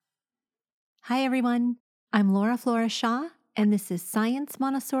Hi, everyone. I'm Laura Flora Shaw, and this is Science,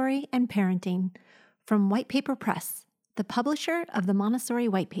 Montessori, and Parenting from White Paper Press, the publisher of the Montessori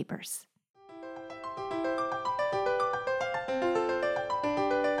White Papers.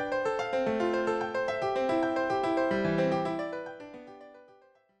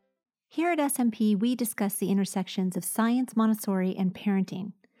 Here at SMP, we discuss the intersections of science, Montessori, and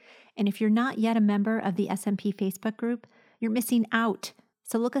parenting. And if you're not yet a member of the SMP Facebook group, you're missing out.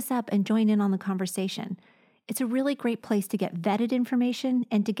 So look us up and join in on the conversation. It's a really great place to get vetted information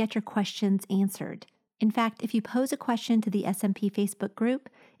and to get your questions answered. In fact, if you pose a question to the SMP Facebook group,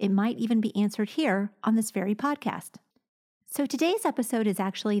 it might even be answered here on this very podcast. So today's episode is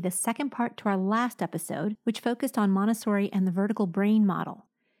actually the second part to our last episode, which focused on Montessori and the vertical brain model.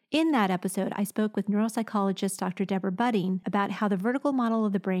 In that episode, I spoke with neuropsychologist Dr. Deborah Budding about how the vertical model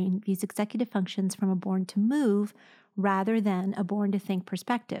of the brain views executive functions from a born to move rather than a born to think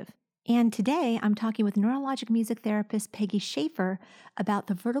perspective. And today, I'm talking with neurologic music therapist Peggy Schaefer about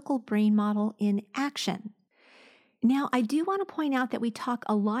the vertical brain model in action. Now, I do want to point out that we talk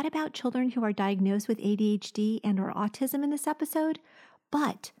a lot about children who are diagnosed with ADHD and or autism in this episode,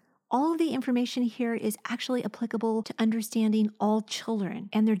 but all of the information here is actually applicable to understanding all children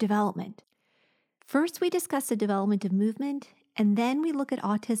and their development. First, we discuss the development of movement, and then we look at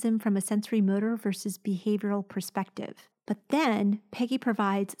autism from a sensory motor versus behavioral perspective. But then, Peggy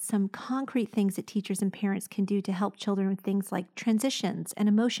provides some concrete things that teachers and parents can do to help children with things like transitions and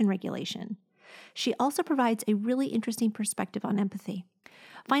emotion regulation. She also provides a really interesting perspective on empathy.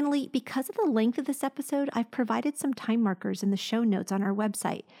 Finally, because of the length of this episode, I've provided some time markers in the show notes on our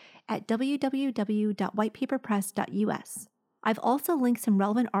website at www.whitepaperpress.us. I've also linked some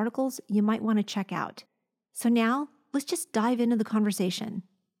relevant articles you might want to check out. So now, let's just dive into the conversation.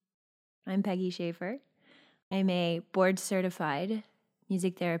 I'm Peggy Schaefer. I'm a board-certified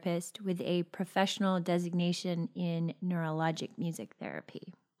music therapist with a professional designation in neurologic music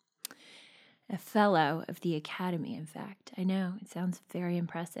therapy. A fellow of the Academy, in fact. I know, it sounds very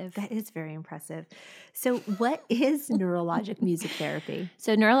impressive. That is very impressive. So what is neurologic music therapy?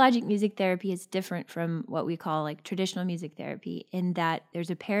 So neurologic music therapy is different from what we call like traditional music therapy in that there's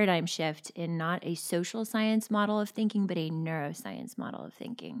a paradigm shift in not a social science model of thinking, but a neuroscience model of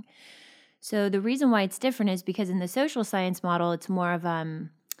thinking. So the reason why it's different is because in the social science model, it's more of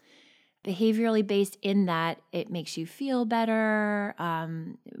behaviorally based in that it makes you feel better,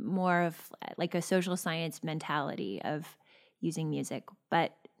 more of like a social science mentality of using music.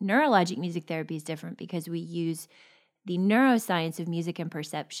 But neurologic music therapy is different because we use the neuroscience of music and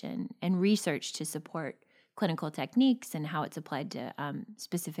perception and research to support clinical techniques and how it's applied to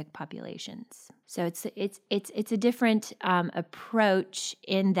specific populations. So it's a different approach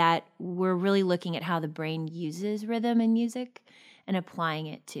in that we're really looking at how the brain uses rhythm in music and applying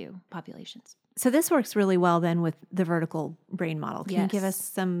it to populations. So this works really well then with the vertical brain model. Can you give us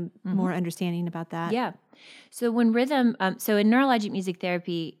some more understanding about that? Yeah. So when rhythm, so in neurologic music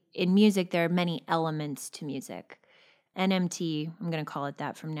therapy, in music, there are many elements to music. NMT, I'm going to call it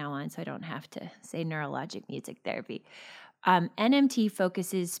that from now on so I don't have to say neurologic music therapy. NMT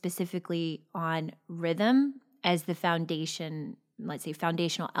focuses specifically on rhythm as the foundation, let's say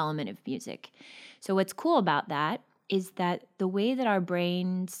foundational element of music. So what's cool about that is that the way that our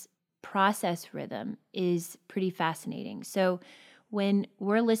brains process rhythm is pretty fascinating. So when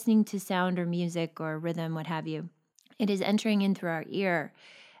we're listening to sound or music or rhythm, what have you, it is entering in through our ear,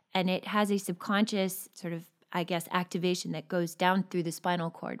 and it has a subconscious sort of, I guess, activation that goes down through the spinal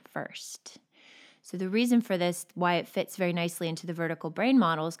cord first. So the reason for this, why it fits very nicely into the vertical brain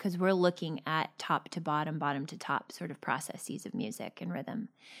model, is because we're looking at top to bottom, bottom to top sort of processes of music and rhythm.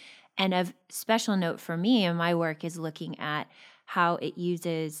 And of special note for me in my work is looking at how it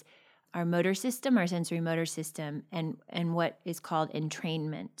uses our motor system, our sensory motor system, and what is called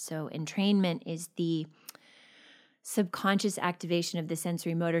entrainment. So entrainment is the subconscious activation of the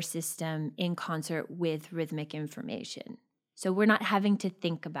sensory motor system in concert with rhythmic information. So we're not having to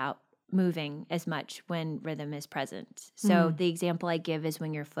think about moving as much when rhythm is present. So the example I give is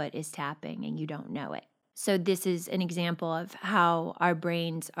when your foot is tapping and you don't know it. So this is an example of how our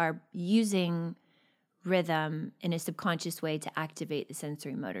brains are using rhythm in a subconscious way to activate the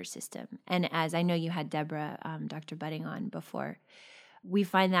sensory motor system. And as I know you had Deborah, Dr. Budding on before, we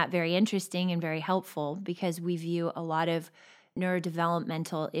find that very interesting and very helpful because we view a lot of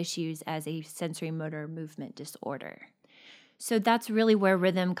neurodevelopmental issues as a sensory motor movement disorder. So that's really where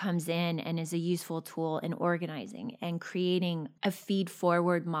rhythm comes in and is a useful tool in organizing and creating a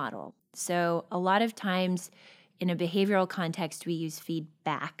feed-forward model. So a lot of times in a behavioral context, we use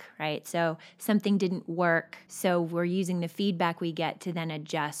feedback, right? So something didn't work, so we're using the feedback we get to then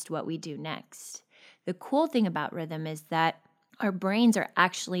adjust what we do next. The cool thing about rhythm is that our brains are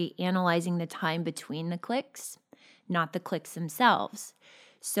actually analyzing the time between the clicks, not the clicks themselves.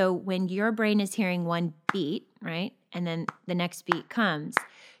 So when your brain is hearing one beat, right, and then the next beat comes,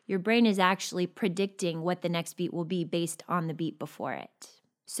 your brain is actually predicting what the next beat will be based on the beat before it.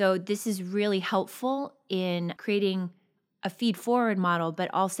 So this is really helpful in creating a feed-forward model,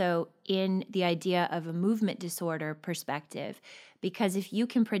 but also in the idea of a movement disorder perspective. Because if you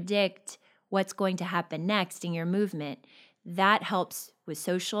can predict what's going to happen next in your movement, that helps with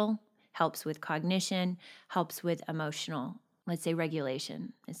social, helps with cognition, helps with emotional, let's say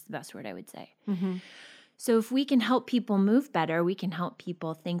regulation is the best word I would say. Mm-hmm. So if we can help people move better, we can help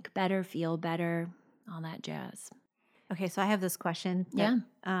people think better, feel better, all that jazz. Okay, so I have this question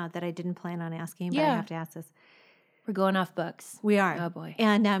that I didn't plan on asking, but I have to ask this. We're going off books. We are. Oh, boy.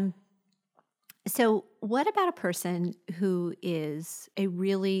 And so what about a person who is a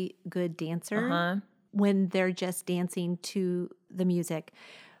really good dancer when they're just dancing to the music,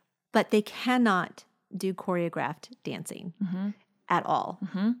 but they cannot do choreographed dancing at all?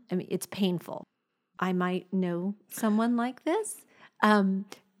 I mean, it's painful. I might know someone like this.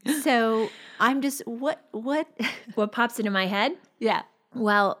 So I'm just, what pops into my head? Yeah.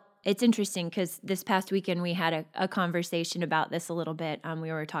 Well, it's interesting because this past weekend we had a conversation about this a little bit.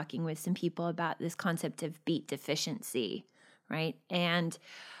 We were talking with some people about this concept of beat deficiency, right? And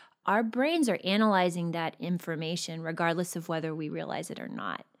our brains are analyzing that information regardless of whether we realize it or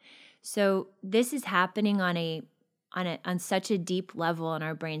not. So this is happening on such a deep level in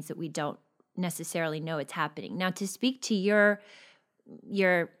our brains that we don't necessarily know it's happening. Now, to speak to your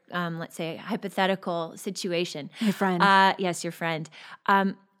let's say hypothetical situation. My friend. Yes, your friend.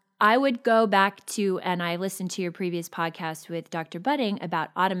 I would go back to, and I listened to your previous podcast with Dr. Budding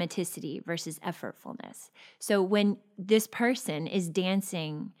about automaticity versus effortfulness. So when this person is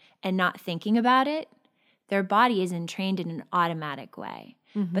dancing and not thinking about it, their body is entrained in an automatic way.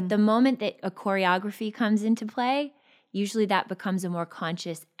 But the moment that a choreography comes into play, usually that becomes a more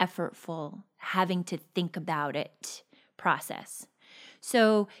conscious, effortful, having to think about it process.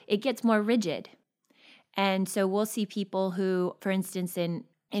 So it gets more rigid. And so we'll see people who, for instance, in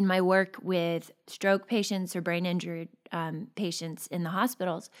my work with stroke patients or brain injured patients in the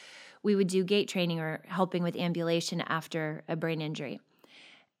hospitals, we would do gait training or helping with ambulation after a brain injury.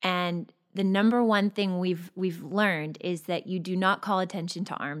 And the number one thing we've learned is that you do not call attention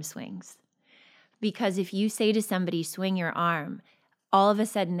to arm swings. Because if you say to somebody, swing your arm, all of a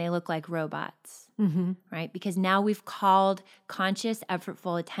sudden they look like robots, right? Because now we've called conscious,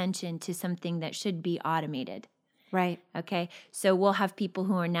 effortful attention to something that should be automated. Right. Okay. So we'll have people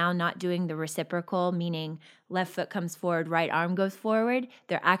who are now not doing the reciprocal, meaning left foot comes forward, right arm goes forward.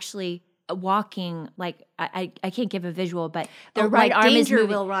 They're actually walking like, I can't give a visual, but their right arm is moving.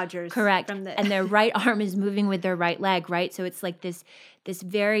 Will Rogers. Correct. And their right arm is moving with their right leg, right? So it's like this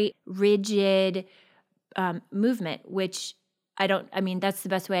very rigid movement, which that's the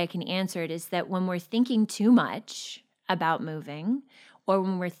best way I can answer it, is that when we're thinking too much about moving, or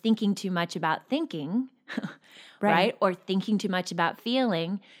when we're thinking too much about thinking, right? Or thinking too much about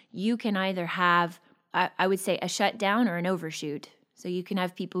feeling, you can either have, I would say, a shutdown or an overshoot. So you can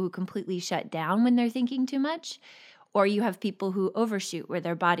have people who completely shut down when they're thinking too much, or you have people who overshoot where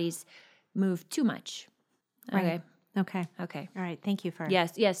their bodies move too much. Right. Okay. All right. Thank you for.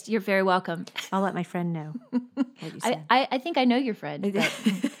 Yes, you're very welcome. I'll let my friend know what you said. I think I know your friend.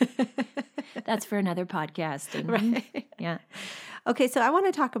 But that's for another podcast. And, right. Yeah. Okay. So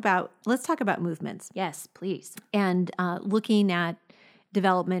let's talk about movements. Yes, please. And looking at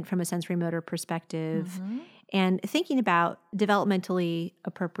development from a sensory motor perspective and thinking about developmentally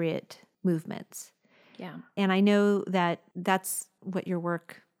appropriate movements. Yeah. And I know that that's what your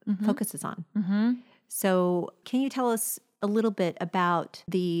work focuses on. So can you tell us a little bit about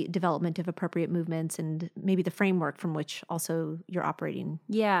the development of appropriate movements and maybe the framework from which also you're operating?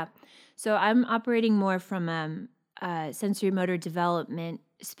 Yeah. So I'm operating more from sensory motor development,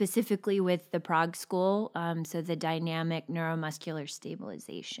 specifically with the Prague School, so the dynamic neuromuscular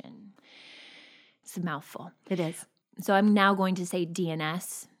stabilization. It's a mouthful. It is. So I'm now going to say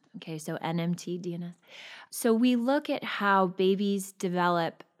DNS. Okay, so NMT, DNS. So we look at how babies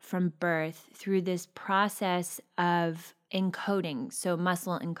develop from birth through this process of encoding, so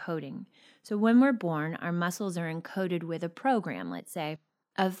muscle encoding. So when we're born, our muscles are encoded with a program, let's say,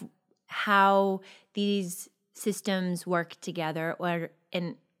 of how these systems work together, or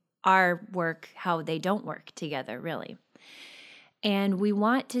in our work, how they don't work together, really. And we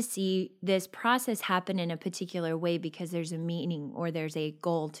want to see this process happen in a particular way because there's a meaning or there's a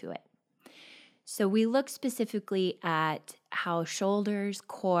goal to it. So we look specifically at how shoulders,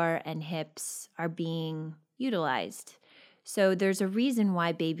 core, and hips are being utilized. So there's a reason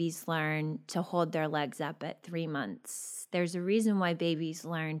why babies learn to hold their legs up at 3 months. There's a reason why babies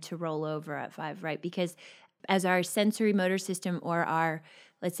learn to roll over at 5, right? Because as our sensory motor system or our,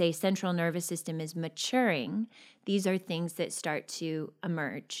 let's say, central nervous system is maturing, these are things that start to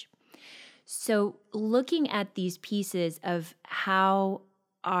emerge. So looking at these pieces of how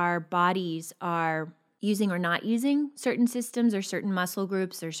our bodies are using or not using certain systems or certain muscle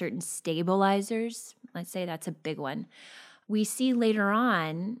groups or certain stabilizers, let's say that's a big one, we see later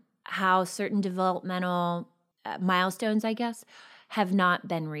on how certain developmental milestones, I guess, have not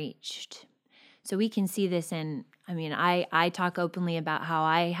been reached. So we can see this I talk openly about how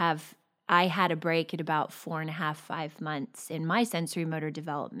I had a break at about 4.5, 5 months in my sensory motor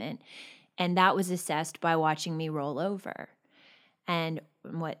development, and that was assessed by watching me roll over. And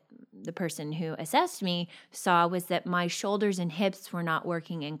what the person who assessed me saw was that my shoulders and hips were not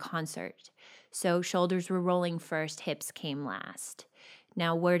working in concert. So shoulders were rolling first, hips came last.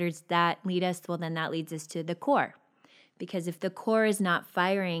 Now, where does that lead us? Well, then that leads us to the core. Because if the core is not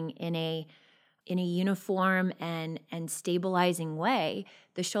firing in a uniform and stabilizing way,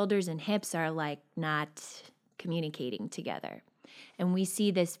 the shoulders and hips are like not communicating together. And we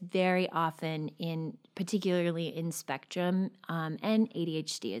see this very often particularly in spectrum and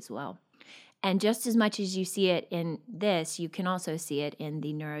ADHD as well. And just as much as you see it in this, you can also see it in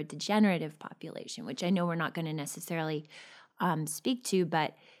the neurodegenerative population, which I know we're not going to necessarily speak to,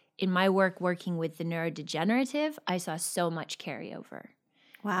 but in my work working with the neurodegenerative, I saw so much carryover.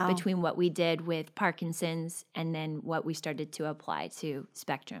 Wow. Between what we did with Parkinson's and then what we started to apply to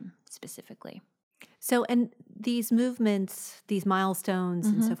spectrum specifically. So, and these movements, these milestones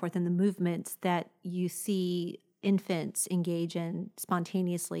and so forth, and the movements that you see infants engage in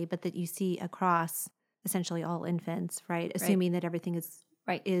spontaneously, but that you see across essentially all infants, right? Assuming that everything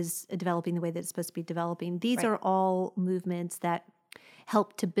is developing the way that it's supposed to be developing. These are all movements that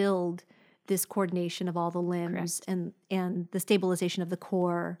help to build this coordination of all the limbs and the stabilization of the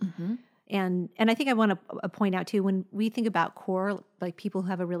core. And I think I want to point out too, when we think about core, like people who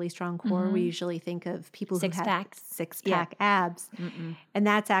have a really strong core, we usually think of people who have six-pack abs. And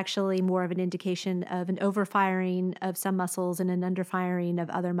that's actually more of an indication of an overfiring of some muscles and an underfiring of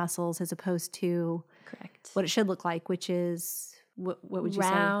other muscles as opposed to what it should look like, which is, what would you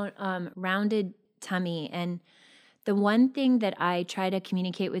say? Rounded tummy. And the one thing that I try to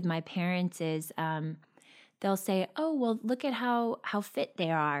communicate with my parents is they'll say, oh, well, look at how fit they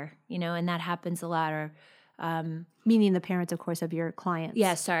are, and that happens a lot. Or meaning the parents, of course, of your clients.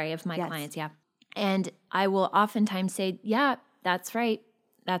 Yeah, sorry, of my clients, yeah. And I will oftentimes say, yeah, that's right.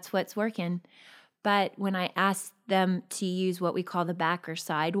 That's what's working. But when I ask them to use what we call the back or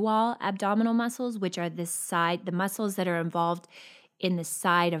side wall abdominal muscles, which are the muscles that are involved in the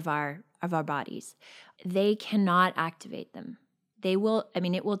side of our bodies, they cannot activate them. It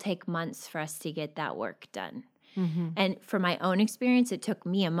will take months for us to get that work done. And for my own experience, it took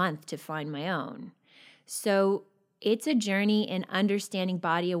me a month to find my own. So it's a journey in understanding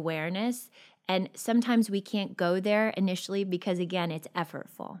body awareness. And sometimes we can't go there initially because, again, it's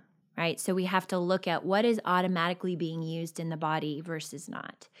effortful, right? So we have to look at what is automatically being used in the body versus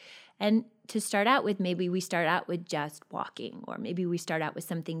not. And to start out with, maybe we start out with just walking, or maybe we start out with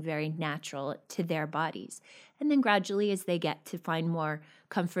something very natural to their bodies. And then gradually, as they get to find more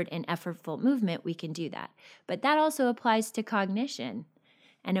comfort in effortful movement, we can do that. But that also applies to cognition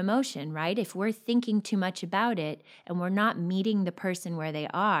and emotion, right? If we're thinking too much about it and we're not meeting the person where they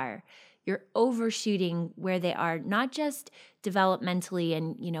are, you're overshooting where they are, not just developmentally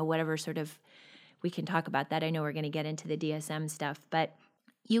and, whatever sort of, we can talk about that. I know we're going to get into the DSM stuff, but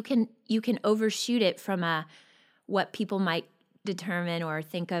you can overshoot it from what people might determine or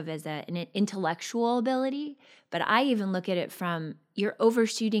think of as an intellectual ability, but I even look at it from you're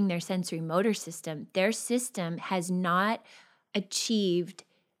overshooting their sensory motor system. Their system has not achieved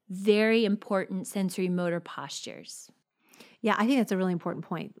very important sensory motor postures. Yeah, I think that's a really important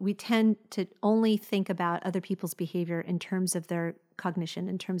point. We tend to only think about other people's behavior in terms of their cognition,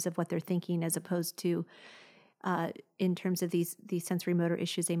 in terms of what they're thinking, as opposed to in terms of these sensory motor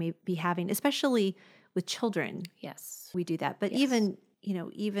issues they may be having, especially with children. Yes. We do that. But even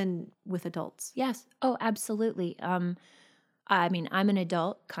with adults. Yes. Oh, absolutely. I'm an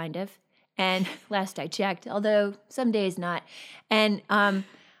adult, kind of. And last I checked, although some days not. And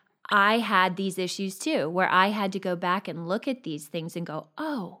I had these issues too, where I had to go back and look at these things and go,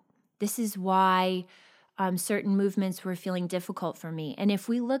 oh, this is why certain movements were feeling difficult for me. And if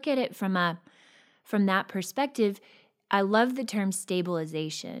we look at it from that perspective, I love the term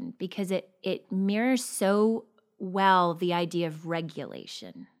stabilization because it mirrors so well the idea of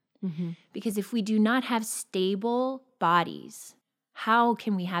regulation. Mm-hmm. Because if we do not have stable bodies, how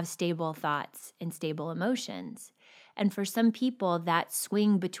can we have stable thoughts and stable emotions? And for some people, that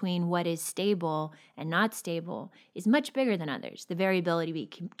swing between what is stable and not stable is much bigger than others. The variability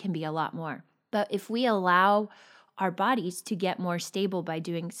can be a lot more. But if we allow our bodies to get more stable by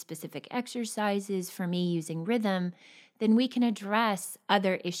doing specific exercises, for me using rhythm, then we can address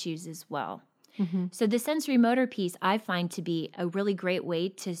other issues as well. Mm-hmm. So the sensory motor piece I find to be a really great way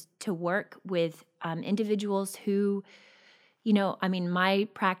to work with individuals who, my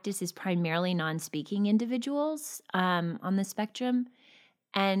practice is primarily non-speaking individuals on the spectrum,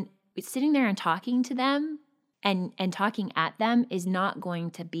 and sitting there and talking to them and talking at them is not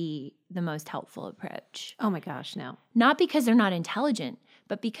going to be the most helpful approach. Oh my gosh, no. Not because they're not intelligent,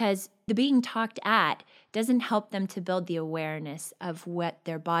 but because the being talked at doesn't help them to build the awareness of what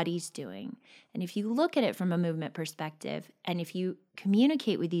their body's doing. And if you look at it from a movement perspective, and if you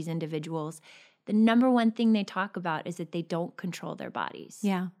communicate with these individuals, the number one thing they talk about is that they don't control their bodies.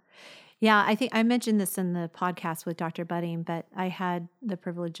 Yeah. Yeah, I think I mentioned this in the podcast with Dr. Budding, but I had the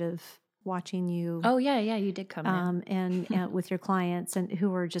privilege of watching you. Oh, yeah, you did come and with your clients, and who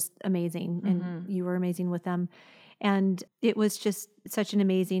were just amazing, and you were amazing with them. And it was just such an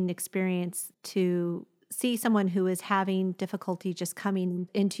amazing experience to see someone who is having difficulty just coming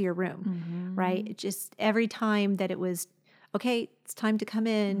into your room, right? Just every time that it was, okay, it's time to come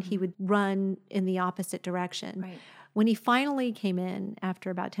in, he would run in the opposite direction. Right. When he finally came in after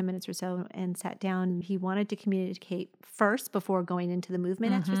about 10 minutes or so and sat down, he wanted to communicate first before going into the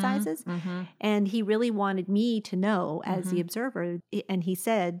movement exercises. And he really wanted me to know as the observer. And he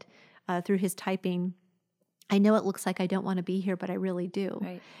said through his typing, I know it looks like I don't want to be here, but I really do.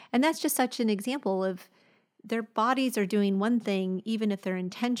 Right. And that's just such an example of their bodies are doing one thing, even if their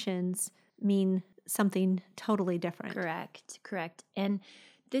intentions mean something totally different. Correct. And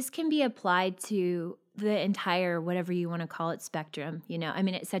this can be applied to the entire, whatever you want to call it, spectrum.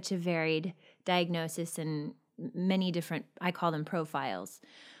 It's such a varied diagnosis and many different, I call them profiles.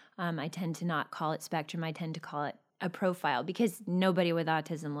 I tend to not call it spectrum. I tend to call it a profile because nobody with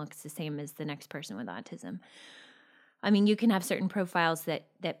autism looks the same as the next person with autism. You can have certain profiles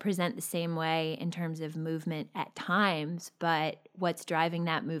that present the same way in terms of movement at times, but what's driving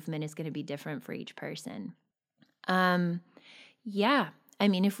that movement is going to be different for each person.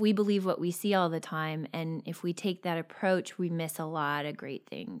 If we believe what we see all the time, and if we take that approach, we miss a lot of great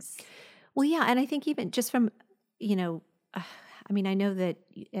things. Well, yeah, and I think even just from, I know that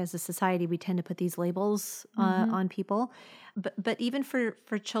as a society we tend to put these labels on people, but even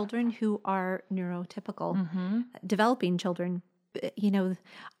for children who are neurotypical, developing children,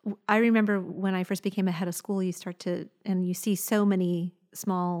 I remember when I first became a head of school, you see so many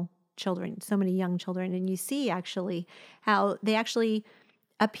small children, so many young children, and you see actually how they actually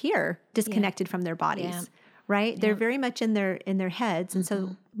appear disconnected from their bodies. Right? They're very much in their heads. And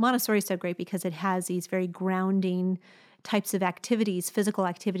so Montessori is so great because it has these very grounding types of activities, physical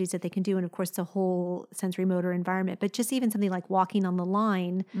activities that they can do. And of course, the whole sensory motor environment, but just even something like walking on the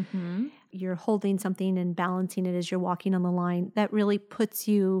line, you're holding something and balancing it as you're walking on the line. That really puts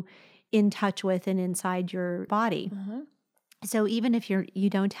you in touch with and inside your body. So even if you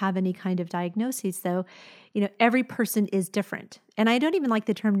don't have any kind of diagnosis, though, every person is different. And I don't even like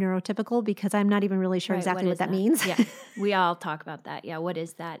the term neurotypical because I'm not even really sure exactly what that means. Yeah, we all talk about that. Yeah, what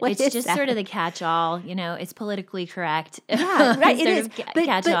is that? It's just sort of the catch-all. It's politically correct. Yeah, right. It is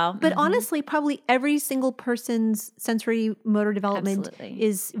catch-all. But honestly, probably every single person's sensory motor development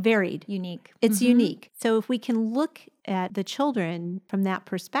is varied, unique. It's unique. So if we can look at the children from that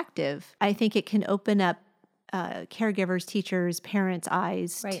perspective, I think it can open up caregivers, teachers, parents'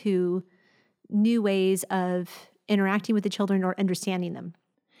 eyes to new ways of interacting with the children or understanding them.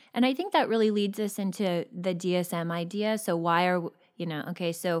 And I think that really leads us into the DSM idea. So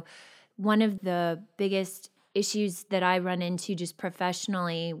so one of the biggest issues that I run into just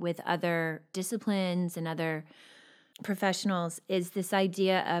professionally with other disciplines and other professionals is this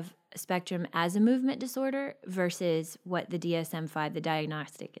idea of spectrum as a movement disorder versus what the DSM-5, the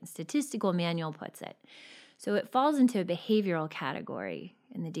Diagnostic and Statistical Manual, puts it. So it falls into a behavioral category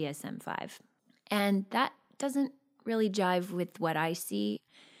in the DSM-5. And that doesn't really jive with what I see.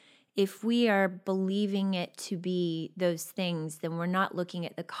 If we are believing it to be those things, then we're not looking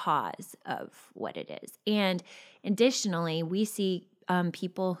at the cause of what it is. And additionally, we see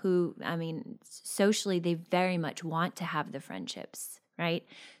people who, socially, they very much want to have the friendships, right?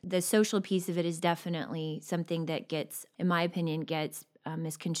 The social piece of it is definitely something that gets, in my opinion,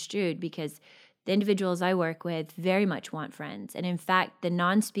 misconstrued because the individuals I work with very much want friends. And in fact, the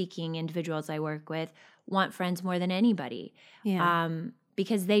non-speaking individuals I work with want friends more than anybody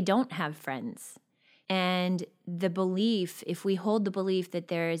because they don't have friends. And the belief, if we hold the belief that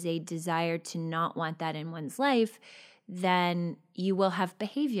there is a desire to not want that in one's life, then you will have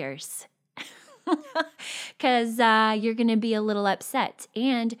behaviors because you're going to be a little upset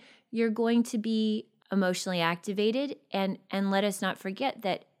and you're going to be emotionally activated. And let us not forget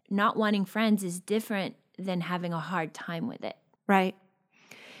that not wanting friends is different than having a hard time with it. Right.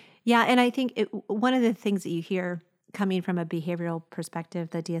 Yeah. And I think one of the things that you hear coming from a behavioral perspective,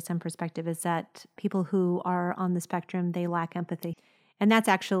 the DSM perspective, is that people who are on the spectrum, they lack empathy. And that's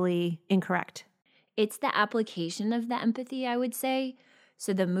actually incorrect. It's the application of the empathy, I would say.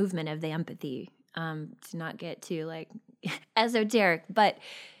 So the movement of the empathy, to not get too like esoteric, but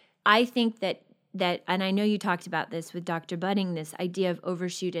I think that, and I know you talked about this with Dr. Budding, this idea of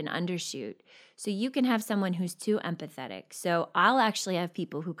overshoot and undershoot. So you can have someone who's too empathetic. So I'll actually have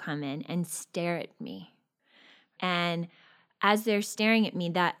people who come in and stare at me. And as they're staring at me,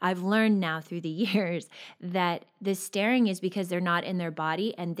 that I've learned now through the years that the staring is because they're not in their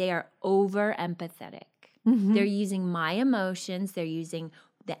body and they are over empathetic. Mm-hmm. They're using my emotions. They're using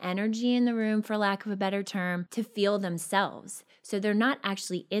the energy in the room, for lack of a better term, to feel themselves. So they're not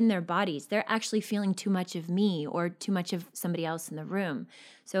actually in their bodies. They're actually feeling too much of me or too much of somebody else in the room.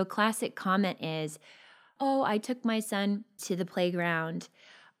 So a classic comment is, oh, I took my son to the playground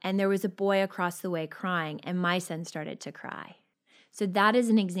and there was a boy across the way crying and my son started to cry. So that is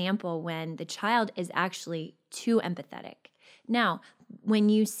an example when the child is actually too empathetic. Now, when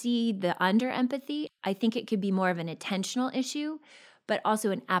you see the under empathy, I think it could be more of an attentional issue, but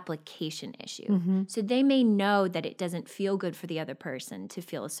also an application issue. Mm-hmm. So they may know that it doesn't feel good for the other person to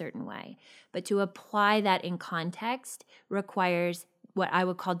feel a certain way, but to apply that in context requires what I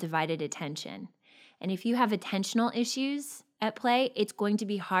would call divided attention. And if you have attentional issues at play, it's going to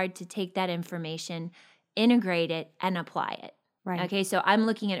be hard to take that information, integrate it, and apply it. Right. Okay, so I'm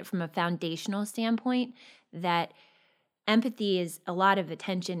looking at it from a foundational standpoint that empathy is a lot of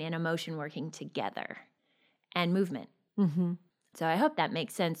attention and emotion working together and movement. Mm-hmm. So I hope that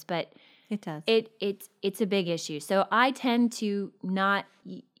makes sense, but it does. It's a big issue. So I tend to not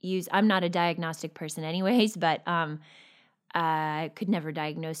use, I'm not a diagnostic person anyways, but I could never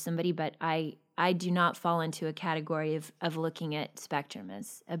diagnose somebody, but I do not fall into a category of looking at spectrum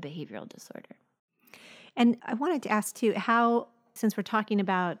as a behavioral disorder. And I wanted to ask too, how, since we're talking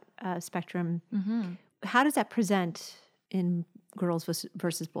about spectrum, mm-hmm. how does that present in girls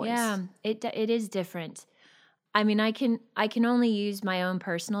versus boys? Yeah, it is different. I mean, I can only use my own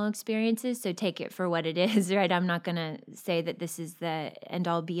personal experiences, so take it for what it is, right? I'm not going to say that this is the end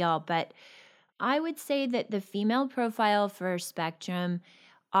all be all, but I would say that the female profile for spectrum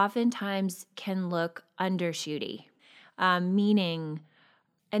oftentimes can look undershooty, meaning,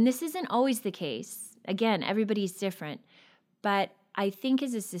 and this isn't always the case. Again, everybody's different, but I think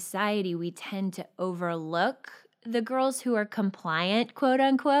as a society, we tend to overlook the girls who are compliant, quote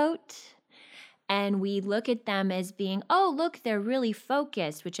unquote. And we look at them as being, oh, look, they're really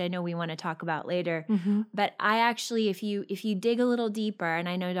focused, which I know we want to talk about later. Mm-hmm. But I actually, if you dig a little deeper, and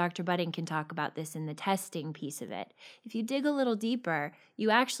I know Dr. Budding can talk about this in the testing piece of it, if you dig a little deeper,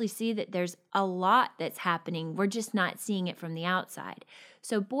 you actually see that there's a lot that's happening. We're just not seeing it from the outside.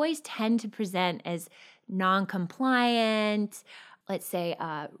 So boys tend to present as non-compliant, let's say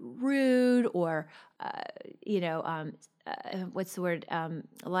rude, or what's the word?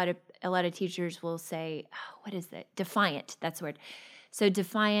 A lot of teachers will say, what is that? Defiant. That's the word. So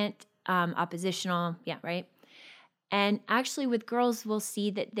defiant, oppositional. Yeah, right. And actually, with girls, we'll see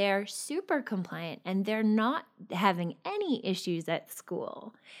that they're super compliant and they're not having any issues at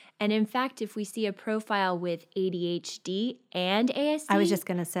school. And in fact, if we see a profile with ADHD and ASD, I was just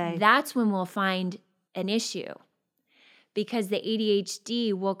going to say, that's when we'll find an issue. Because the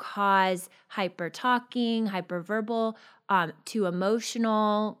ADHD will cause hyper talking, hyperverbal, too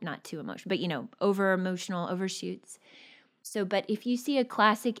emotional, not too emotional, but over emotional overshoots. So, but if you see a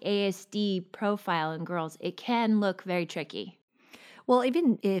classic ASD profile in girls, it can look very tricky. Well,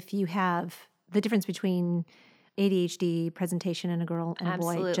 even if you have the difference between ADHD presentation in a girl and a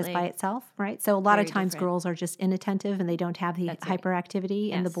boy just by itself, right? So a lot of times girls are just inattentive and they don't have the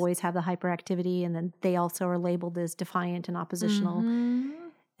hyperactivity, right. And the boys have the hyperactivity, and then they also are labeled as defiant and oppositional, mm-hmm.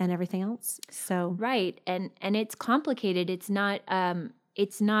 and everything else. So right, and it's complicated. It's not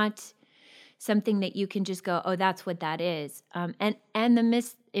something that you can just go, oh, that's what that is. And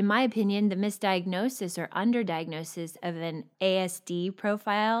in my opinion, the misdiagnosis or underdiagnosis of an ASD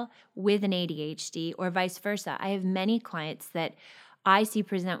profile with an ADHD or vice versa. I have many clients that I see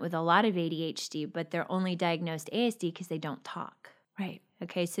present with a lot of ADHD, but they're only diagnosed ASD because they don't talk. Right.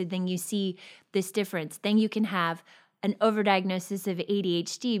 Okay, so then you see this difference. Then you can have an overdiagnosis of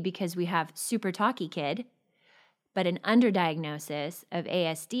ADHD because we have super talky kid, but an underdiagnosis of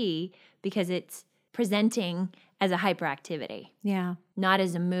ASD because it's presenting as a hyperactivity. Yeah. Not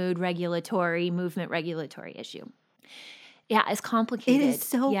as a movement regulatory issue. Yeah, it's complicated. It is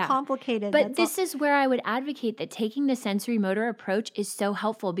so complicated. But this is where I would advocate that taking the sensory motor approach is so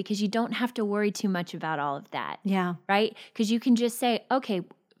helpful because you don't have to worry too much about all of that. Yeah. Right? Because you can just say, okay,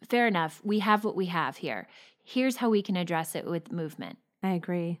 fair enough. We have what we have here. Here's how we can address it with movement. I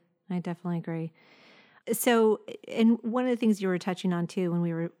agree. I definitely agree. So, and one of the things you were touching on too, when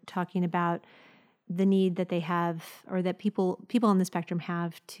we were talking about the need that they have, or that people on the spectrum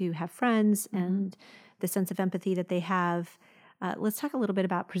have to have friends, and the sense of empathy that they have. Let's talk a little bit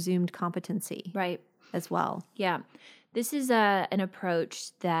about presumed competency, right, as well. Yeah, this is an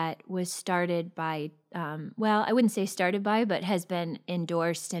approach that was started by, well, I wouldn't say started by, but has been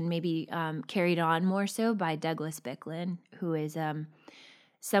endorsed and maybe carried on more so by Douglas Bicklin, who is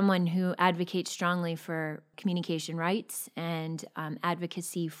someone who advocates strongly for communication rights and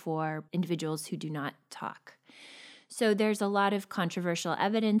advocacy for individuals who do not talk. So there's a lot of controversial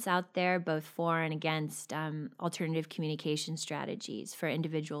evidence out there, both for and against alternative communication strategies for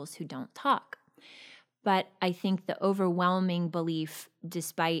individuals who don't talk. But I think the overwhelming belief,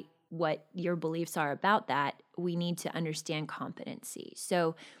 despite what your beliefs are about that, we need to understand competency.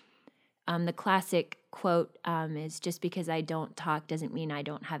 So the classic quote is, just because I don't talk doesn't mean I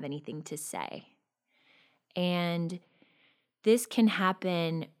don't have anything to say. And this can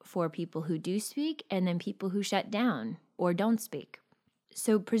happen for people who do speak and then people who shut down or don't speak.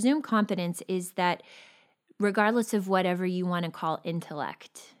 So presumed competence is that regardless of whatever you want to call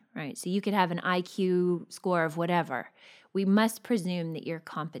intellect, right? So you could have an IQ score of whatever. We must presume that you're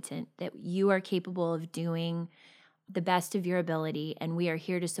competent, that you are capable of doing the best of your ability, and we are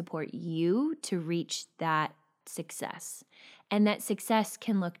here to support you to reach that success. And that success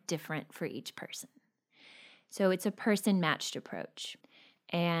can look different for each person. So it's a person-matched approach.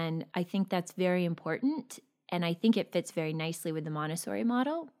 And I think that's very important. And I think it fits very nicely with the Montessori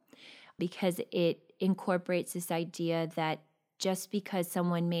model because it incorporates this idea that just because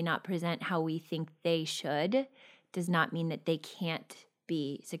someone may not present how we think they should does not mean that they can't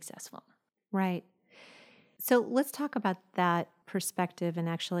be successful. Right. So let's talk about that perspective and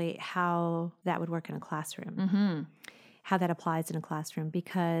actually how that would work in a classroom, how that applies in a classroom,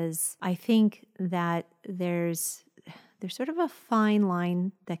 because I think that there's sort of a fine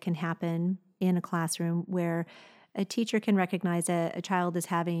line that can happen in a classroom where a teacher can recognize a child is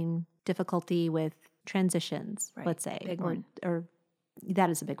having difficulty with transitions, right, let's say, or that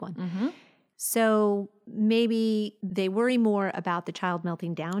is a big one. So maybe they worry more about the child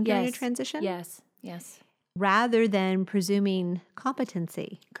melting down during a transition. Yes. Rather than presuming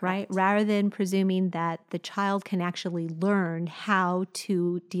competency, right? Rather than presuming that the child can actually learn how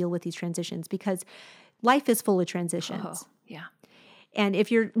to deal with these transitions, because life is full of transitions. Yeah. And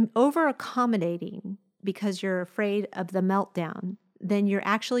if you're over accommodating because you're afraid of the meltdown, then you're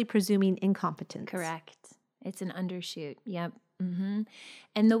actually presuming incompetence. Correct. It's an undershoot. Yep. And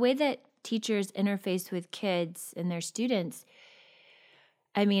the way that teachers interface with kids and their students,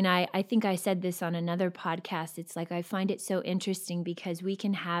 I mean, I think I said this on another podcast. It's like I find it so interesting because we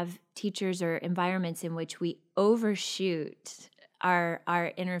can have teachers or environments in which we overshoot our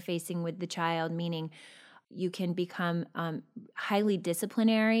interfacing with the child, meaning you can become highly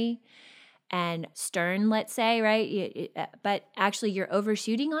disciplinary and stern, let's say, right? But actually you're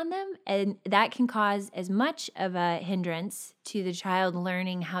overshooting on them, and that can cause as much of a hindrance to the child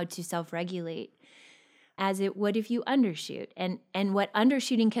learning how to self-regulate as it would if you undershoot. And what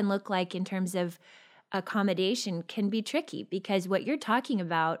undershooting can look like in terms of accommodation can be tricky, because what you're talking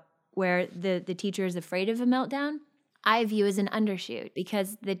about, where the teacher is afraid of a meltdown, I view as an undershoot,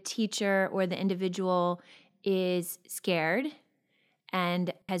 because the teacher or the individual is scared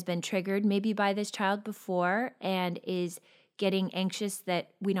and has been triggered maybe by this child before and is getting anxious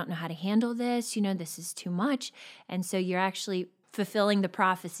that we don't know how to handle this, this is too much. And so you're actually fulfilling the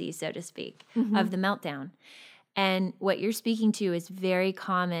prophecy, so to speak, of the meltdown. And what you're speaking to is very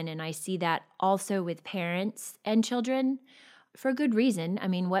common, and I see that also with parents and children for good reason. I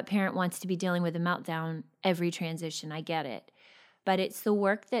mean, what parent wants to be dealing with a meltdown every transition? I get it. but it's the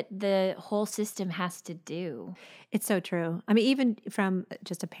work that the whole system has to do. It's so true. I mean, even from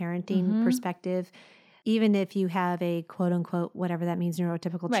just a parenting perspective, even if you have a quote unquote, whatever that means,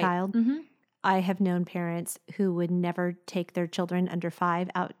 neurotypical Right. child, I have known parents who would never take their children under 5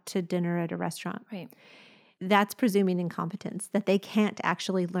 out to dinner at a restaurant. Right. That's presuming incompetence, that they can't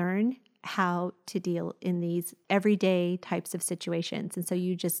actually learn how to deal in these everyday types of situations. And so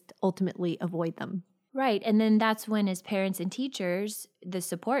you just ultimately avoid them. Right. And then that's when, as parents and teachers, the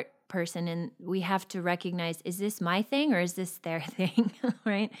support person, and we have to recognize, is this my thing or is this their thing?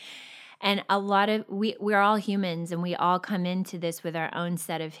 Right. And a lot of, we're all humans and we all come into this with our own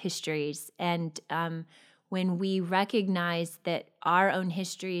set of histories. And when we recognize that our own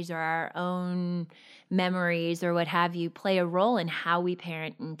histories or our own memories or what have you play a role in how we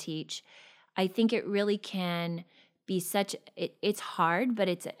parent and teach, I think it really can be it's hard, but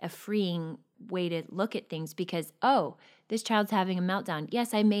it's a freeing way to look at things because, oh, this child's having a meltdown.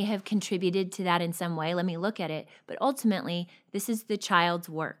 Yes, I may have contributed to that in some way. Let me look at it. But ultimately, this is the child's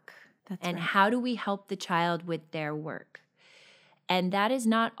work. And how do we help the child with their work? And that is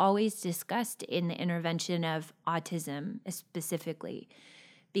not always discussed in the intervention of autism specifically,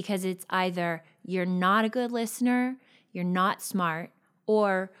 because it's either you're not a good listener, you're not smart,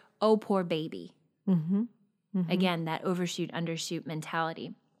 or, oh, poor baby. Again, that overshoot, undershoot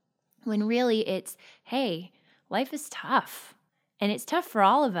mentality. When really it's, hey, life is tough. And it's tough for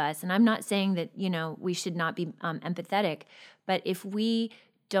all of us. And I'm not saying that, we should not be empathetic. But if we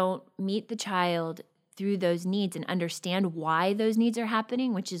don't meet the child through those needs and understand why those needs are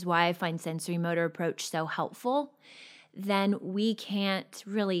happening, which is why I find sensory motor approach so helpful, then we can't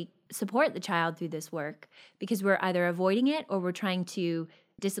really support the child through this work because we're either avoiding it or we're trying to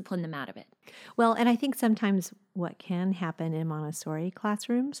discipline them out of it. Well, and I think sometimes what can happen in Montessori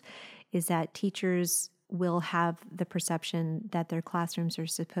classrooms is that teachers will have the perception that their classrooms are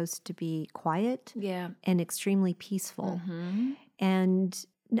supposed to be quiet and extremely peaceful. And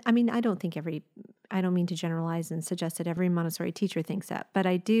I mean, I don't mean to generalize and suggest that every Montessori teacher thinks that, but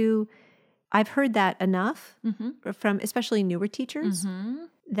I've heard that enough from especially newer teachers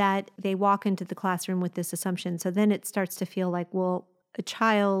that they walk into the classroom with this assumption. So then it starts to feel like, well, a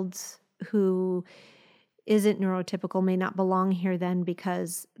child who isn't neurotypical may not belong here then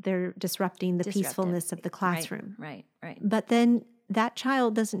because they're disrupting the peacefulness of the classroom. Right. But then that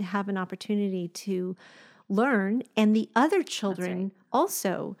child doesn't have an opportunity to learn, and the other children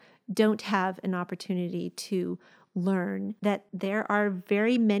also don't have an opportunity to learn that there are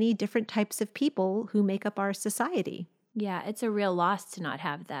very many different types of people who make up our society. Yeah, it's a real loss to not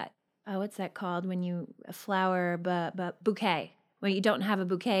have that. What's that called when a flower, bouquet, when you don't have a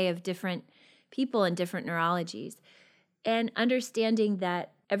bouquet of different people and different neurologies. And understanding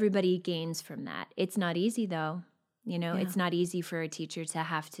that everybody gains from that. It's not easy though. It's not easy for a teacher to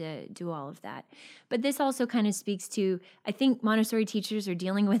have to do all of that. But this also kind of speaks to, I think Montessori teachers are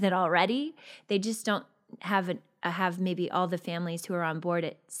dealing with it already. They just don't have maybe all the families who are on board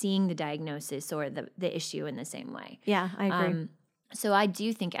at seeing the diagnosis or the issue in the same way. Yeah, I agree. So I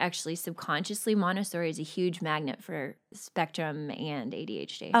do think actually subconsciously Montessori is a huge magnet for spectrum and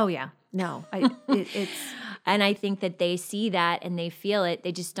ADHD. Oh yeah. No, it's and I think that they see that and they feel it.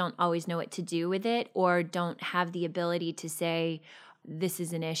 They just don't always know what to do with it or don't have the ability to say this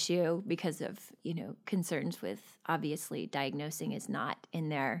is an issue because of, concerns with obviously diagnosing is not in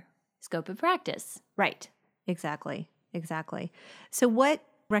their scope of practice. Right. Exactly. So what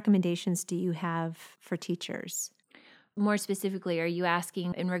recommendations do you have for teachers? More specifically, are you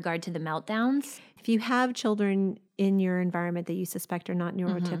asking in regard to the meltdowns? If you have children in your environment that you suspect are not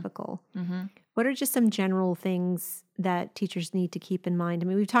neurotypical, what are just some general things that teachers need to keep in mind? I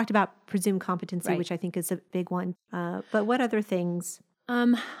mean, we've talked about presumed competency, which I think is a big one. But what other things?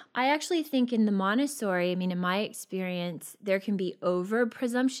 I actually think in the Montessori, in my experience, there can be over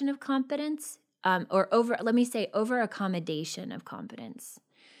presumption of competence or over accommodation of competence.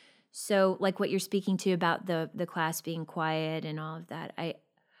 So like what you're speaking to about the class being quiet and all of that,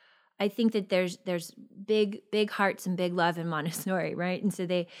 I think that there's big hearts and big love in Montessori, right? And so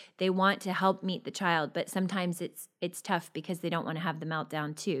they want to help meet the child, but sometimes it's tough because they don't want to have the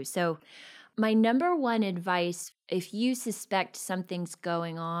meltdown too. So my number one advice, if you suspect something's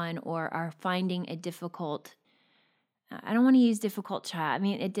going on or are finding a difficult, I don't want to use difficult child,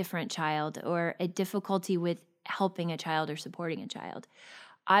 a different child or a difficulty with helping a child or supporting a child,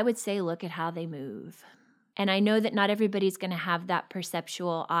 I would say look at how they move. And I know that not everybody's going to have that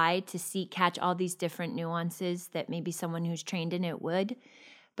perceptual eye to catch all these different nuances that maybe someone who's trained in it would.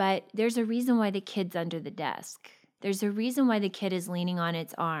 But there's a reason why the kid's under the desk. There's a reason why the kid is leaning on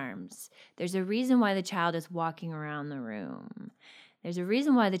its arms. There's a reason why the child is walking around the room. There's a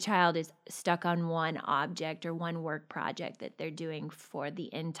reason why the child is stuck on one object or one work project that they're doing for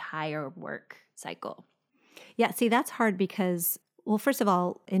the entire work cycle. Yeah, see, that's hard because, well, first of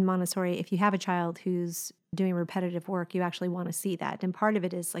all, in Montessori, if you have a child who's doing repetitive work, you actually want to see that. And part of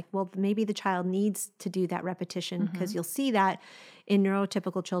it is like, well, maybe the child needs to do that repetition because you'll see that in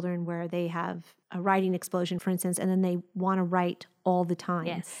neurotypical children where they have a writing explosion, for instance, and then they want to write all the time.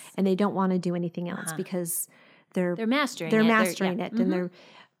 Yes. And they don't want to do anything else because they're mastering it. And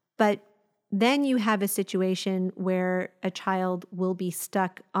but then you have a situation where a child will be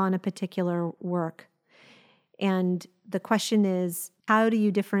stuck on a particular work. And the question is, how do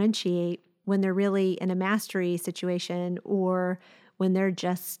you differentiate when they're really in a mastery situation or when they're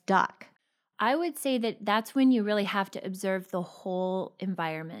just stuck? I would say that that's when you really have to observe the whole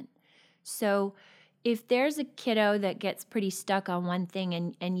environment. So if there's a kiddo that gets pretty stuck on one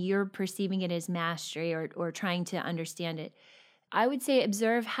thing and you're perceiving it as mastery or trying to understand it, I would say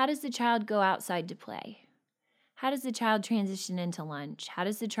observe, how does the child go outside to play? How does the child transition into lunch? How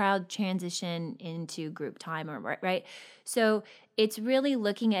does the child transition into group time right? So it's really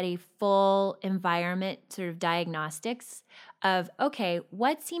looking at a full environment sort of diagnostics of, okay,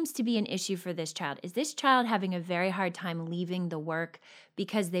 what seems to be an issue for this child? Is this child having a very hard time leaving the work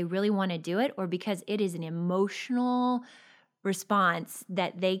because they really want to do it or because it is an emotional response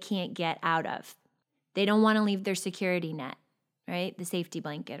that they can't get out of? They don't want to leave their security net, right? The safety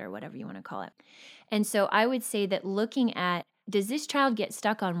blanket or whatever you want to call it. And so I would say that looking at, does this child get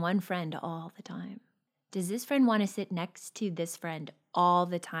stuck on one friend all the time? Does this friend want to sit next to this friend all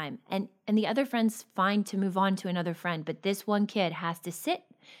the time? And the other friend's fine to move on to another friend, but this one kid has to sit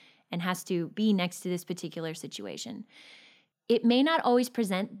and has to be next to this particular situation. It may not always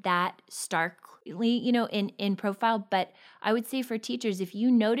present that starkly, in profile, but I would say for teachers, if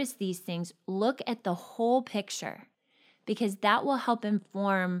you notice these things, look at the whole picture because that will help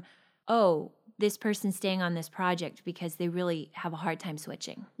inform, this person's staying on this project because they really have a hard time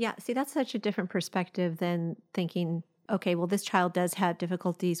switching. Yeah, see, that's such a different perspective than thinking, okay, well, this child does have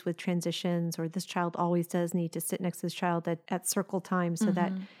difficulties with transitions, or this child always does need to sit next to this child at circle time, so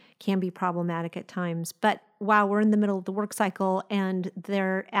that can be problematic at times. But wow, we're in the middle of the work cycle and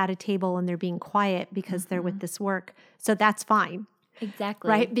they're at a table and they're being quiet because they're with this work. So that's fine.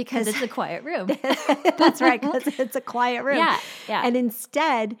 Exactly. Right? Because it's a quiet room. That's right, because it's a quiet room. Yeah. And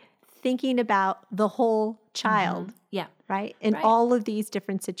instead, thinking about the whole child, Yeah. right? In all of these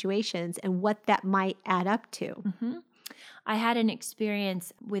different situations and what that might add up to. I had an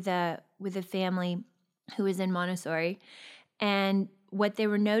experience with a family who was in Montessori, and what they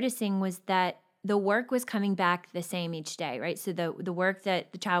were noticing was that the work was coming back the same each day, right? So the work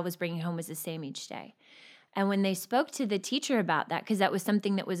that the child was bringing home was the same each day. And when they spoke to the teacher about that, because that was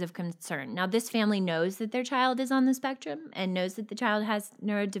something that was of concern. Now, this family knows that their child is on the spectrum and knows that the child has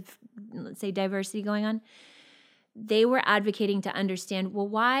diversity going on. They were advocating to understand, well,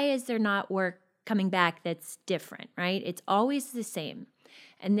 why is there not work coming back that's different, right? It's always the same.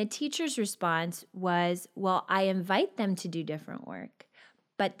 And the teacher's response was, well, I invite them to do different work,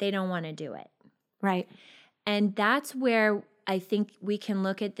 but they don't want to do it. Right. And that's where I think we can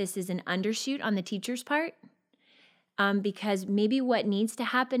look at this as an undershoot on the teacher's part, because maybe what needs to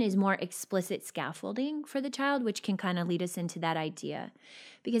happen is more explicit scaffolding for the child, which can kind of lead us into that idea.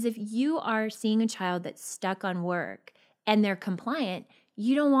 Because if you are seeing a child that's stuck on work and they're compliant,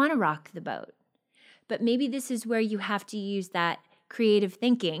 you don't want to rock the boat. But maybe this is where you have to use that creative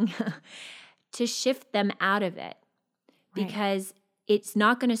thinking to shift them out of it, because it's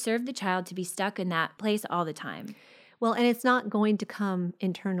not going to serve the child to be stuck in that place all the time. Well, and it's not going to come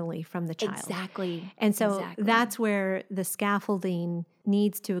internally from the child. Exactly. And so that's where the scaffolding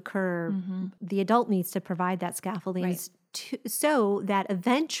needs to occur. The adult needs to provide that scaffolding so that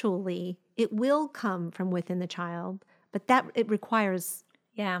eventually it will come from within the child, but that it requires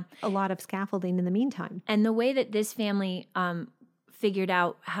a lot of scaffolding in the meantime. And the way that this family figured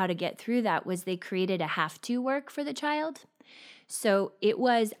out how to get through that was they created a have-to work for the child. So it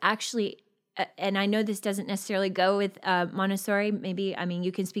was actually, and I know this doesn't necessarily go with Montessori, maybe,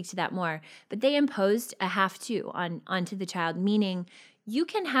 you can speak to that more, but they imposed a have-to onto the child, meaning you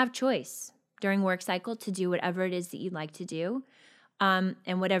can have choice during work cycle to do whatever it is that you'd like to do, and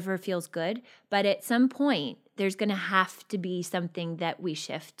whatever feels good. But at some point, there's going to have to be something that we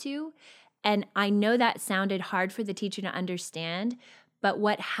shift to. And I know that sounded hard for the teacher to understand, but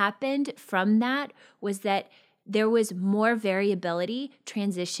what happened from that was that there was more variability,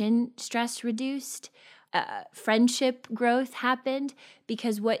 transition stress reduced, friendship growth happened,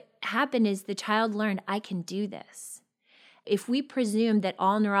 because what happened is the child learned, I can do this. If we presume that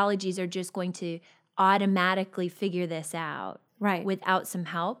all neurologies are just going to automatically figure this out without some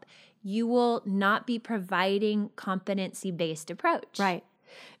help, you will not be providing competency-based approach. Right.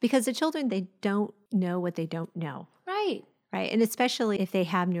 Because the children, they don't know what they don't know. Right. Right. And especially if they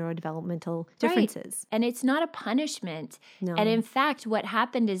have neurodevelopmental differences. Right. And it's not a punishment. No. And in fact, what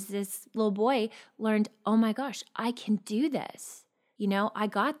happened is this little boy learned, oh my gosh, I can do this. You know, I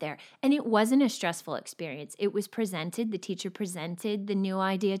got there. And it wasn't a stressful experience. It was presented, the teacher presented the new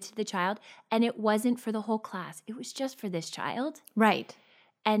idea to the child, and it wasn't for the whole class. It was just for this child. Right.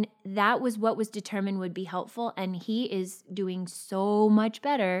 And that was what was determined would be helpful. And he is doing so much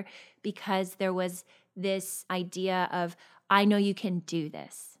better because there was this idea of, I know you can do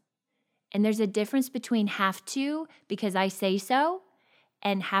this. And there's a difference between have to because I say so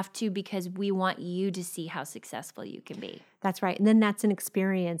and have to because we want you to see how successful you can be. That's right. And then that's an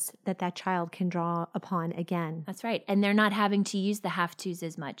experience that child can draw upon again. That's right. And they're not having to use the have tos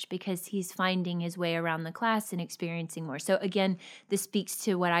as much because he's finding his way around the class and experiencing more. So again, this speaks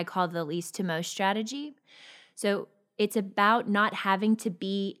to what I call the least to most strategy. So it's about not having to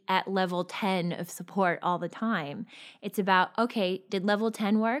be at level 10 of support all the time. It's about, okay, did level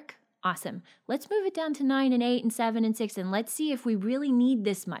 10 work? Awesome. Let's move it down to 9 and 8 and 7 and 6, and let's see if we really need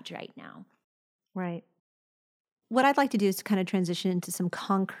this much right now. Right. What I'd like to do is to kind of transition into some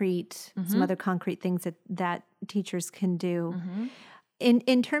concrete, some other concrete things that teachers can do.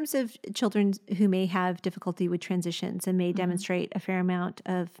 In terms of children who may have difficulty with transitions and may demonstrate a fair amount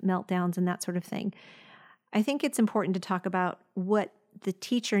of meltdowns and that sort of thing, I think it's important to talk about what the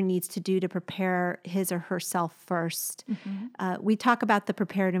teacher needs to do to prepare his or herself first. We talk about the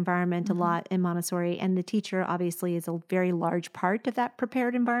prepared environment a lot in Montessori, and the teacher obviously is a very large part of that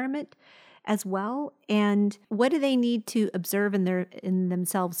prepared environment as well. And what do they need to observe in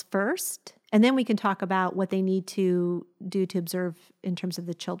themselves first? And then we can talk about what they need to do to observe in terms of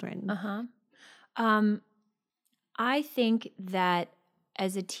the children. I think that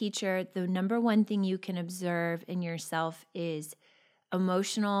as a teacher, the number one thing you can observe in yourself is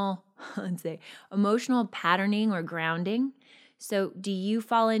emotional patterning or grounding. So do you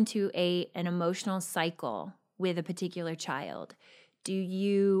fall into an emotional cycle with a particular child? Do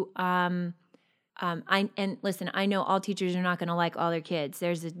you, and listen, I know all teachers are not going to like all their kids.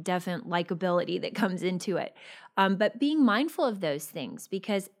 There's a definite likability that comes into it. But being mindful of those things,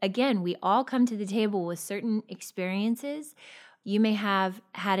 because again, we all come to the table with certain experiences. You may have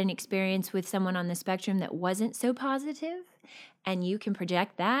had an experience with someone on the spectrum that wasn't so positive, and you can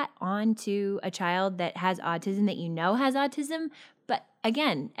project that onto a child that has autism that you know has autism. But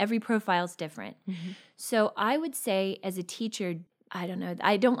again, every profile is different. So I would say as a teacher, I don't know,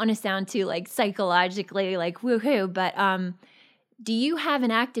 I don't want to sound too like psychologically like woohoo, but do you have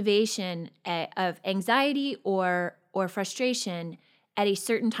an activation of anxiety or frustration at a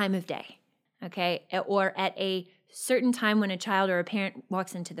certain time of day, okay, or at a certain time when a child or a parent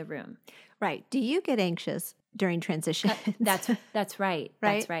walks into the room? Right. Do you get anxious during transition? That's right.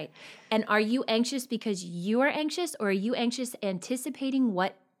 That's right. And are you anxious because you are anxious, or are you anxious anticipating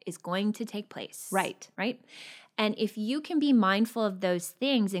what is going to take place? Right. Right. And if you can be mindful of those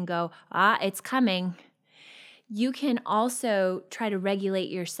things and go, it's coming, you can also try to regulate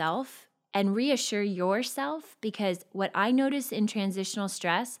yourself and reassure yourself, because what I notice in transitional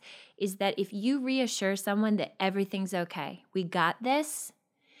stress is that if you reassure someone that everything's okay, we got this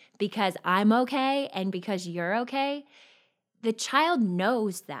because I'm okay and because you're okay, the child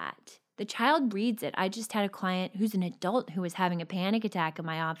knows that. The child reads it. I just had a client who's an adult who was having a panic attack in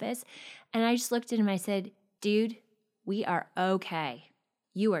my office, and I just looked at him and I said, dude, we are okay.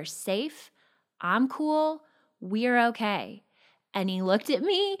 You are safe. I'm cool. We're okay. And he looked at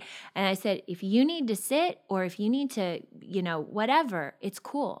me and I said, if you need to sit or if you need to, whatever, it's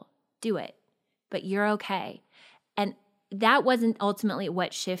cool. Do it. But you're okay. And that wasn't ultimately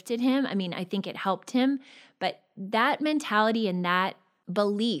what shifted him. I mean, I think it helped him. But that mentality and that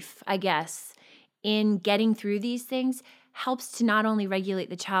belief, I guess, in getting through these things helps to not only regulate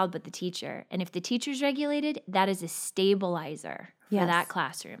the child, but the teacher. And if the teacher's regulated, that is a stabilizer for that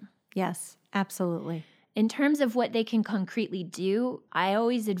classroom. Yes, absolutely. In terms of what they can concretely do, I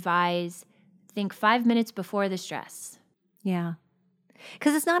always advise, think 5 minutes before the stress. Yeah.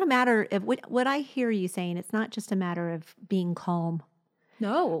 Because it's not a matter of what I hear you saying. It's not just a matter of being calm.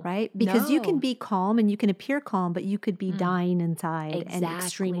 No. Right? Because you can be calm and you can appear calm, but you could be dying inside and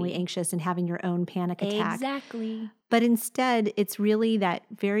extremely anxious and having your own panic attack. Exactly. But instead, it's really that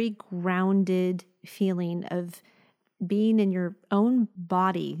very grounded feeling of being in your own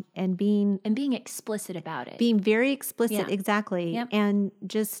body and being explicit about it. Being very explicit, Yeah. exactly. Yep. And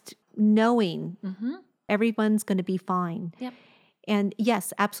just knowing everyone's going to be fine. Yep. And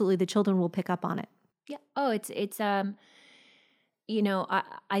yes, absolutely, the children will pick up on it. Yeah. Oh, it's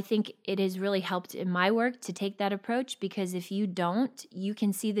I think it has really helped in my work to take that approach, because if you don't, you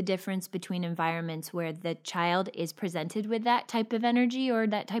can see the difference between environments where the child is presented with that type of energy or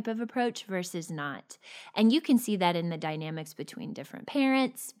that type of approach versus not. And you can see that in the dynamics between different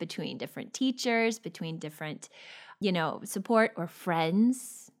parents, between different teachers, between different, support or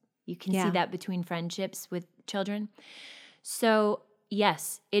friends. You can see that between friendships with children. So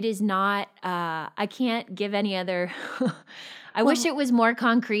yes, it is not, I can't give any other, I wish it was more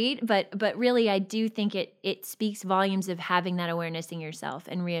concrete, but really I do think it speaks volumes of having that awareness in yourself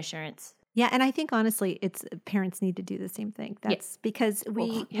and reassurance. Yeah, and I think honestly, parents need to do the same thing. That's because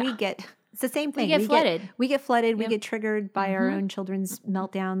we get, it's the same thing. We get flooded. We get flooded. We get triggered by our own children's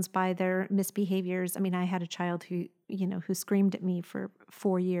meltdowns, by their misbehaviors. I mean, I had a child who screamed at me for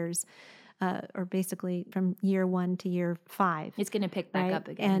 4 years. Or basically from year 1 to year 5. It's going to pick back up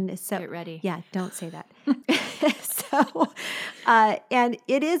again. And so, get ready. Yeah, don't say that. And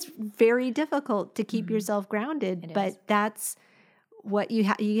it is very difficult to keep yourself grounded, but that's what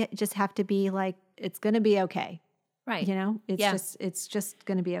you just have to be like, it's going to be okay. Right. It's just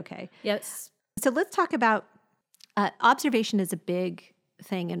going to be okay. Yes. So let's talk about observation is a big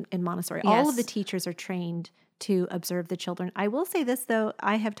thing in Montessori. Yes. All of the teachers are trained to observe the children. I will say this, though.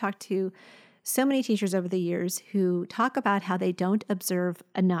 I have talked to so many teachers over the years who talk about how they don't observe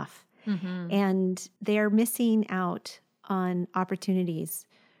enough. And they're missing out on opportunities,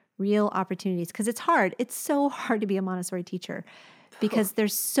 real opportunities, because it's hard. It's so hard to be a Montessori teacher because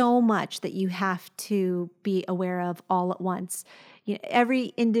there's so much that you have to be aware of all at once.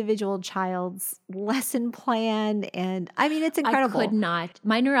 Every individual child's lesson plan, and I mean, it's incredible. I could not.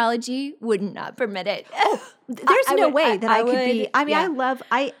 My neurology would not permit it. There's no way that I could be. I mean,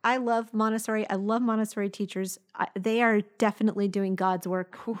 yeah. I love Montessori. I love Montessori teachers. They are definitely doing God's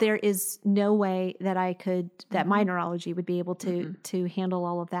work. There is no way that I could, that my neurology would be able to handle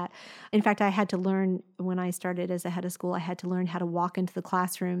all of that. In fact, I had to learn when I started as a head of school, I had to learn how to walk into the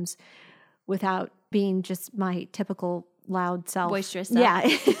classrooms without being just my typical loud self. Boisterous self.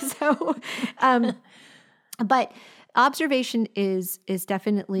 Yeah. So, but observation is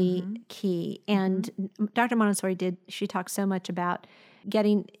definitely key. And Dr. Montessori she talked so much about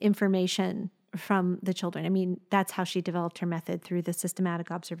getting information from the children. I mean, that's how she developed her method, through the systematic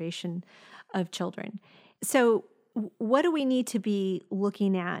observation of children. So what do we need to be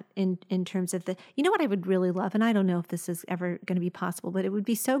looking at in terms of what I would really love, and I don't know if this is ever going to be possible, but it would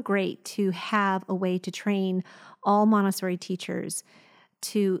be so great to have a way to train all Montessori teachers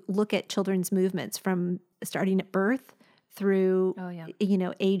to look at children's movements from starting at birth through,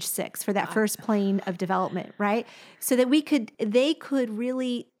 age 6 for that first plane of development, right? So that they could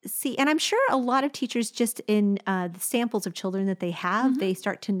really see, and I'm sure a lot of teachers just in the samples of children that they have, they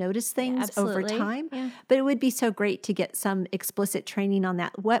start to notice things over time. Yeah. But it would be so great to get some explicit training on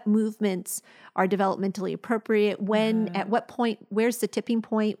that. What movements are developmentally appropriate? When, at what point, where's the tipping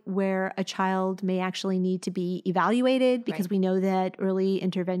point where a child may actually need to be evaluated? Because we know that early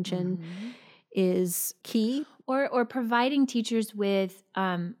intervention is key. Or providing teachers with,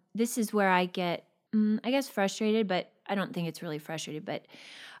 this is where I get, I guess, frustrated, but I don't think it's really frustrated, but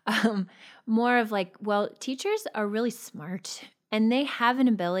more of like, well, teachers are really smart and they have an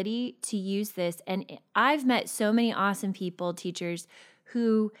ability to use this. And I've met so many awesome people, teachers,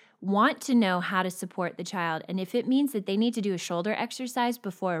 who want to know how to support the child. And if it means that they need to do a shoulder exercise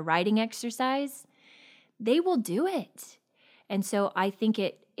before a writing exercise, they will do it. And so I think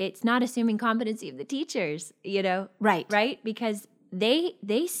it's not assuming competency of the teachers, Right? Because they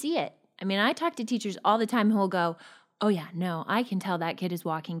see it. I mean, I talk to teachers all the time who will go, oh yeah, no, I can tell that kid is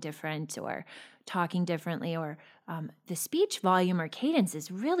walking different or talking differently, or the speech volume or cadence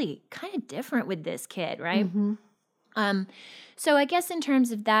is really kind of different with this kid, right? So I guess in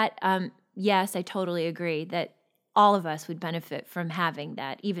terms of that, yes, I totally agree that all of us would benefit from having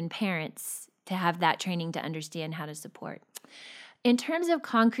that, even parents, to have that training to understand how to support. In terms of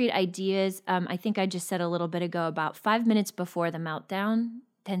concrete ideas, I think I just said a little bit ago about 5 minutes before the meltdown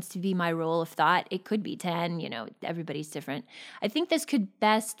tends to be my rule of thought. It could be 10, everybody's different. I think this could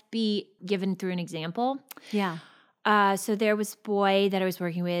best be given through an example. Yeah. So there was a boy that I was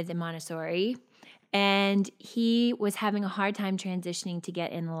working with in Montessori, and he was having a hard time transitioning to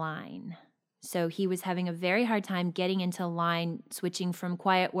get in line. So he was having a very hard time getting into line, switching from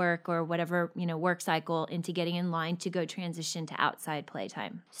quiet work or whatever, work cycle into getting in line to go transition to outside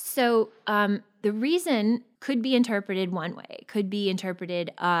playtime. So the reason could be interpreted one way. Could be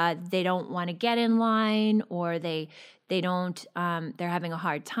interpreted they don't want to get in line, or they don't, they're having a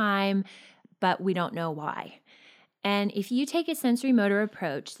hard time, but we don't know why. And if you take a sensory motor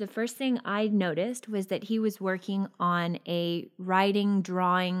approach, the first thing I noticed was that he was working on a writing,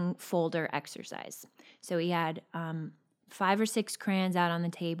 drawing folder exercise. So he had 5 or 6 crayons out on the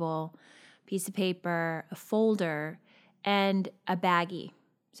table, piece of paper, a folder, and a baggie,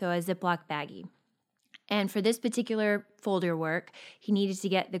 so a Ziploc baggie. And for this particular folder work, he needed to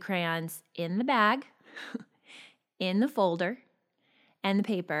get the crayons in the bag, in the folder, and the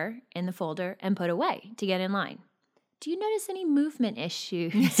paper in the folder, and put away to get in line. Do you notice any movement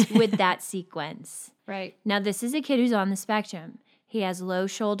issues with that sequence? Right. Now, this is a kid who's on the spectrum. He has low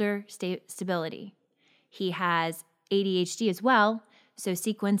shoulder stability. He has ADHD as well, so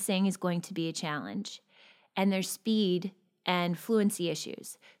sequencing is going to be a challenge. And there's speed and fluency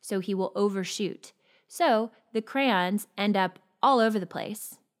issues, so he will overshoot. So the crayons end up all over the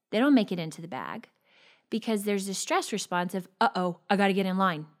place. They don't make it into the bag because there's a stress response of, uh-oh, I got to get in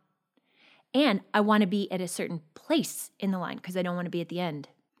line. And I want to be at a certain place in the line because I don't want to be at the end.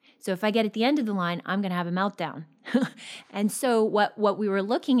 So if I get at the end of the line, I'm going to have a meltdown. And so what we were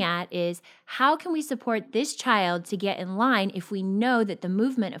looking at is, how can we support this child to get in line if we know that the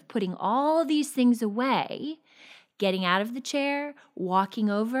movement of putting all these things away, getting out of the chair, walking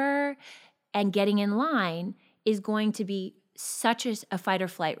over, and getting in line is going to be such a fight or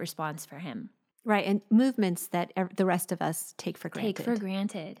flight response for him. Right, and movements that the rest of us take for granted. Take for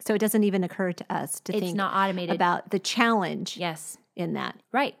granted. So it doesn't even occur to us to think it's not automated about the challenge yes. in that.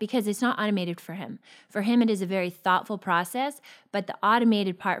 Right, because it's not automated for him. For him, it is a very thoughtful process, but the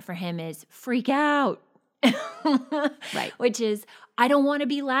automated part for him is freak out. Right. Which is, I don't want to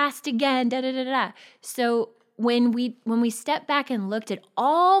be last again, da-da-da-da. So when we stepped back and looked at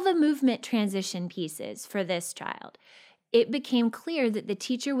all the movement transition pieces for this child, it became clear that the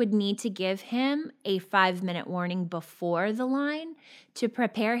teacher would need to give him a 5-minute warning before the line to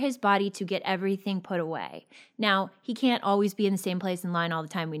prepare his body to get everything put away. Now, he can't always be in the same place in line all the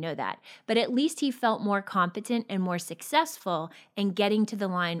time, we know that. But at least he felt more competent and more successful in getting to the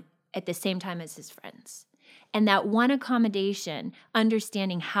line at the same time as his friends. And that one accommodation,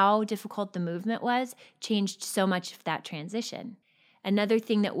 understanding how difficult the movement was, changed so much of that transition. Another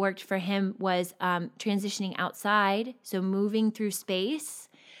thing that worked for him was transitioning outside, so moving through space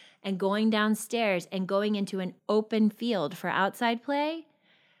and going downstairs and going into an open field for outside play,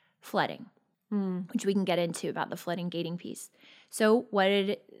 flooding, which we can get into about the flooding gating piece. So what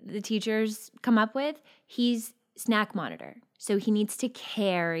did the teachers come up with? He's snack monitor. So he needs to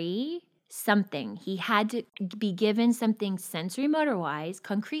carry something. He had to be given something sensory motor-wise,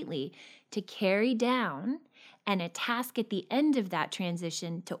 concretely, to carry down, and a task at the end of that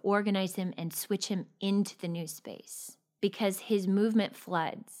transition to organize him and switch him into the new space, because his movement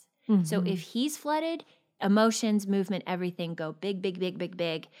floods. Mm-hmm. So if he's flooded, emotions, movement, everything go big, big, big, big,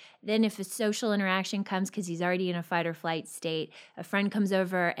 big. Then if a social interaction comes because he's already in a fight or flight state, a friend comes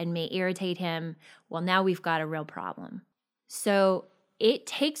over and may irritate him, well, now we've got a real problem. So it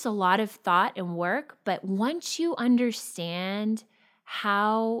takes a lot of thought and work, but once you understand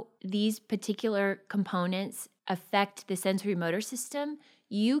how these particular components affect the sensory motor system,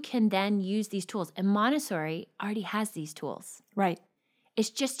 you can then use these tools. And Montessori already has these tools. Right. It's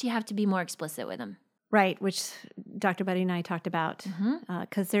just you have to be more explicit with them. Right, which Dr. Buddy and I talked about,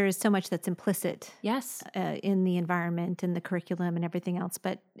 because there is so much that's implicit yes, in the environment and the curriculum and everything else,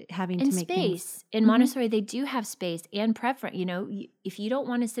 but having to make space. Things... In Montessori, they do have space and preference. You know, if you don't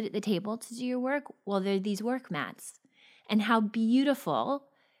want to sit at the table to do your work, well, there are these work mats. And how beautiful,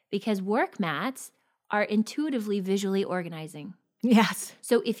 because work mats are intuitively visually organizing. Yes.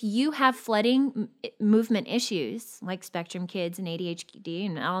 So if you have flooding movement issues, like spectrum kids and ADHD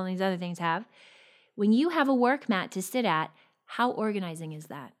and all these other things have, when you have a work mat to sit at, how organizing is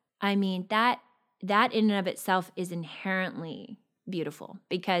that? I mean, that in and of itself is inherently beautiful,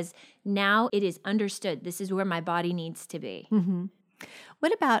 because now it is understood. This is where my body needs to be. Mm-hmm.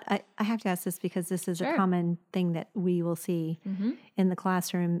 What about, I have to ask this because this is a common thing that we will see in the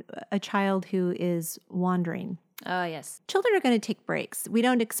classroom, a child who is wandering. Oh, yes. Children are going to take breaks. We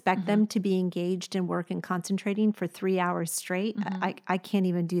don't expect them to be engaged in work and concentrating for 3 hours straight. I can't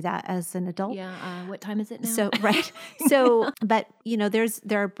even do that as an adult. Yeah. What time is it now? So, right. So, but, you know, there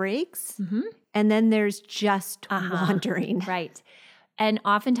are breaks and then there's just wandering. Right. And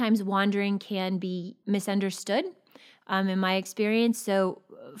oftentimes wandering can be misunderstood. In my experience. So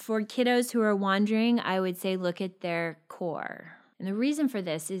For kiddos who are wandering, I would say look at their core. And the reason for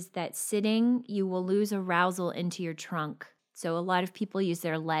this is that sitting, you will lose arousal into your trunk. So a lot of people use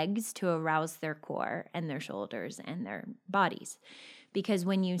their legs to arouse their core and their shoulders and their bodies. Because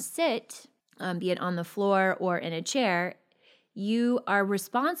when you sit, be it on the floor or in a chair, you are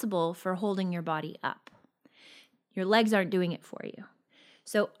responsible for holding your body up. Your legs aren't doing it for you.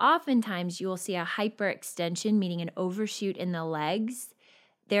 So oftentimes you will see a hyperextension, meaning an overshoot in the legs.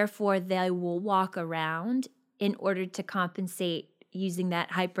 Therefore, they will walk around in order to compensate, using that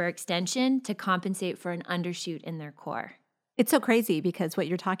hyperextension to compensate for an undershoot in their core. It's so crazy because what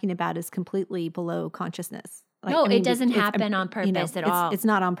you're talking about is completely below consciousness. It doesn't happen on purpose at all. It's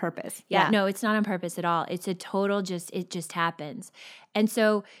not on purpose. Yeah, no, it's not on purpose at all. It's a total it just happens. And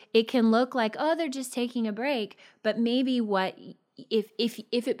so it can look like, oh, they're just taking a break, but maybe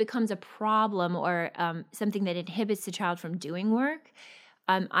if it becomes a problem or something that inhibits the child from doing work,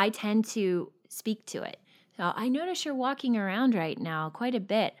 I tend to speak to it. So I notice you're walking around right now quite a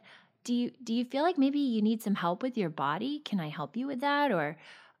bit. Do you feel like maybe you need some help with your body? Can I help you with that? Or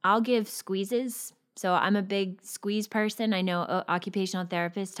I'll give squeezes. So I'm a big squeeze person. I know occupational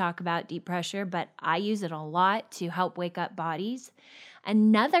therapists talk about deep pressure, but I use it a lot to help wake up bodies.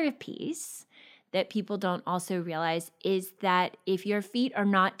 Another piece that people don't also realize is that if your feet are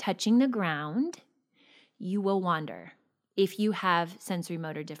not touching the ground, you will wander if you have sensory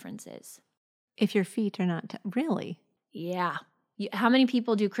motor differences. If your feet are not, really? Yeah. How many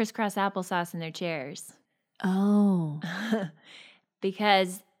people do crisscross applesauce in their chairs? Oh.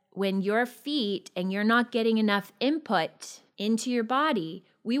 Because when your feet and you're not getting enough input into your body,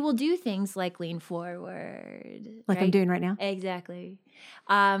 we will do things like lean forward. Like right? I'm doing right now? Exactly.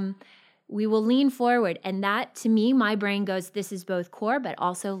 We will lean forward. And that, to me, my brain goes, this is both core, but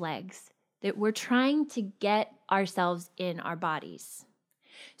also legs. That we're trying to get ourselves in our bodies.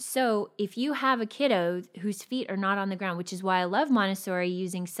 So if you have a kiddo whose feet are not on the ground, which is why I love Montessori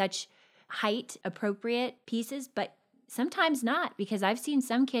using such height-appropriate pieces, but sometimes not, because I've seen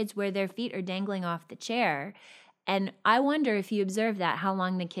some kids where their feet are dangling off the chair, and I wonder if you observe that, how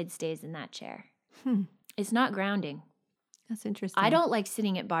long the kid stays in that chair. It's not grounding. That's interesting. I don't like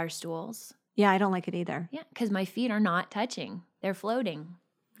sitting at bar stools. Yeah, I don't like it either. Yeah, because my feet are not touching. They're floating.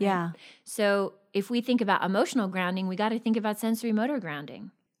 Right? Yeah. So if we think about emotional grounding, we got to think about sensory motor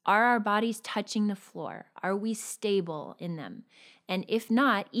grounding. Are our bodies touching the floor? Are we stable in them? And if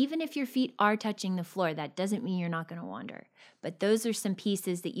not, even if your feet are touching the floor, that doesn't mean you're not going to wander. But those are some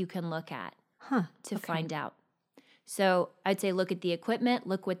pieces that you can look at to find out. So I'd say look at the equipment,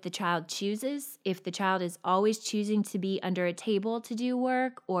 look what the child chooses. If the child is always choosing to be under a table to do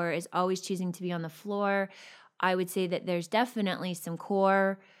work or is always choosing to be on the floor, I would say that there's definitely some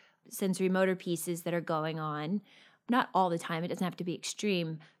core sensory motor pieces that are going on. Not all the time, it doesn't have to be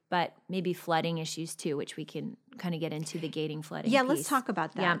extreme, but maybe flooding issues too, which we can kind of get into the gating flooding Yeah, piece. let's talk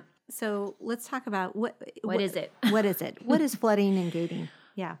about that. Yeah. So let's talk about what is it? What is it? What is flooding and gating?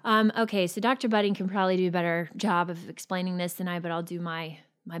 Yeah. Okay, so Dr. Budding can probably do a better job of explaining this than I, but I'll do my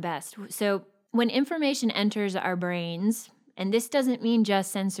best. So when information enters our brains, and this doesn't mean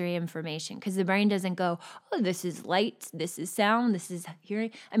just sensory information, because the brain doesn't go, oh, this is light, this is sound, this is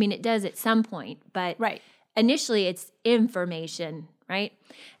hearing. I mean, it does at some point, but initially it's information, right?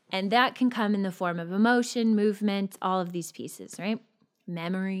 And that can come in the form of emotion, movement, all of these pieces, right?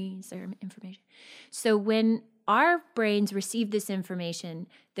 Memories or information. So when our brains receive this information,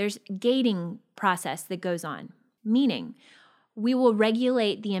 there's a gating process that goes on, meaning we will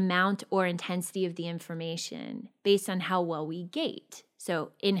regulate the amount or intensity of the information based on how well we gate.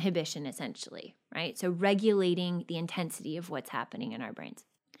 So inhibition, essentially, right? So regulating the intensity of what's happening in our brains.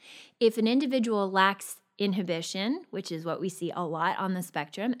 If an individual lacks inhibition, which is what we see a lot on the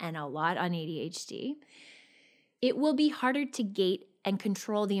spectrum and a lot on ADHD, it will be harder to gate and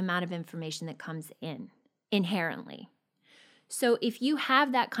control the amount of information that comes in inherently. So if you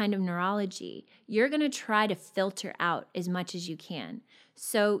have that kind of neurology, you're going to try to filter out as much as you can.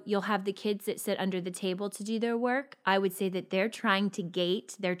 So you'll have the kids that sit under the table to do their work. I would say that they're trying to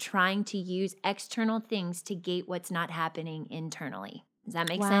gate, they're trying to use external things to gate what's not happening internally. Does that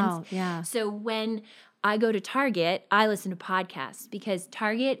make sense? Yeah. So when I go to Target, I listen to podcasts because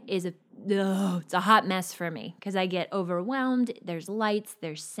Target is it's a hot mess for me because I get overwhelmed. There's lights,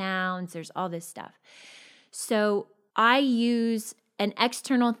 there's sounds, there's all this stuff. So I use an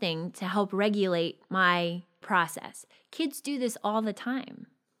external thing to help regulate my process. Kids do this all the time.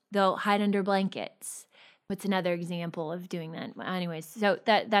 They'll hide under blankets. What's another example of doing that? Anyways, so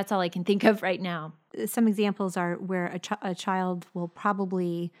that's all I can think of right now. Some examples are where a child will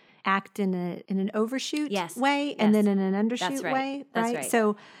probably act in an overshoot Yes. way and Yes. then in an undershoot That's right. way, That's right? right.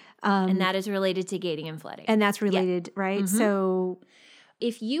 So, and that is related to gating and flooding. and that's related, right? So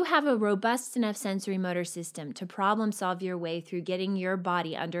if you have a robust enough sensory motor system to problem solve your way through getting your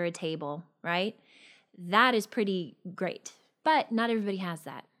body under a table, right? That is pretty great. But not everybody has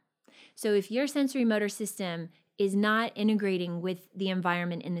that. So if your sensory motor system is not integrating with the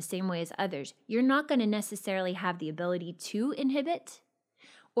environment in the same way as others, you're not going to necessarily have the ability to inhibit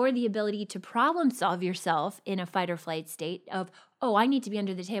or the ability to problem solve yourself in a fight or flight state of, oh, I need to be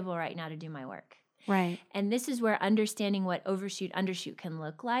under the table right now to do my work. right. And this is where understanding what overshoot, undershoot can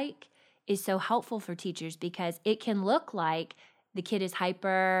look like is so helpful for teachers, because it can look like the kid is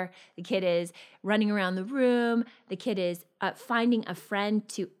hyper, the kid is running around the room, the kid is finding a friend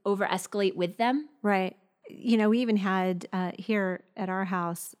to over-escalate with them. Right. We even had here at our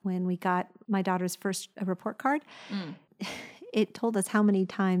house, when we got my daughter's first report card, it told us how many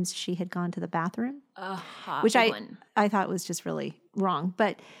times she had gone to the bathroom, which I thought was just really wrong.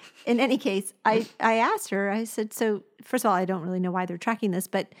 But in any case, I asked her, I said, so first of all, I don't really know why they're tracking this,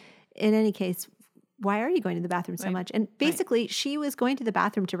 but in any case, why are you going to the bathroom so much? And basically, she was going to the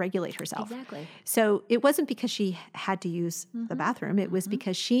bathroom to regulate herself. Exactly. So it wasn't because she had to use the bathroom. It was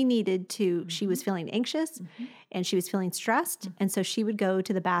because she needed to, she was feeling anxious and she was feeling stressed. And so she would go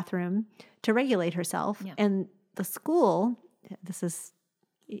to the bathroom to regulate herself. Yeah. And the school, this is,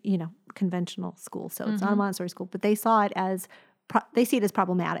 conventional school, so it's not a Montessori school, but they saw it as, they see it as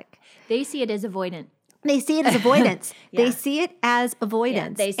problematic. They see it as avoidant. They see it as avoidance. Yeah. They see it as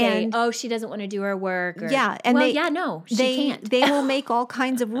avoidance. Yeah. They say, oh, she doesn't want to do her work. Or, and she can't. They will make all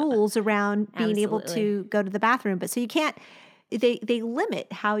kinds of rules around being able to go to the bathroom. But so you can't, they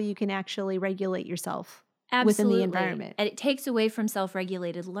limit how you can actually regulate yourself within the environment. And it takes away from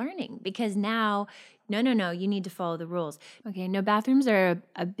self-regulated learning, because now, no, you need to follow the rules. Okay, no, bathrooms are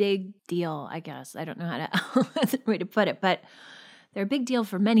a big deal, I guess. I don't know how that's the way to put it, but they're a big deal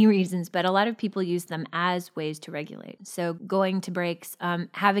for many reasons, but a lot of people use them as ways to regulate. So going to breaks,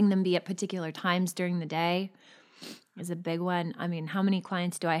 having them be at particular times during the day is a big one. I mean, how many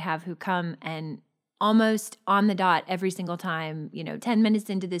clients do I have who come and almost on the dot every single time, 10 minutes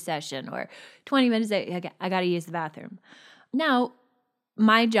into the session or 20 minutes, I got to use the bathroom. Now,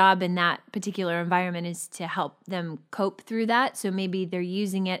 my job in that particular environment is to help them cope through that. So maybe they're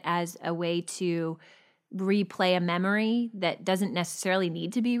using it as a way to replay a memory that doesn't necessarily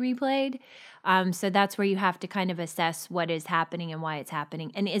need to be replayed. So that's where you have to kind of assess what is happening and why it's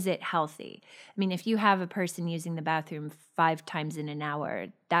happening. And is it healthy? I mean, if you have a person using the bathroom 5 times in an hour,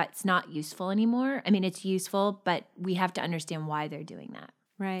 that's not useful anymore. I mean, it's useful, but we have to understand why they're doing that.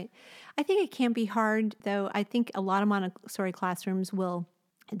 Right. I think it can be hard, though. I think a lot of Montessori classrooms will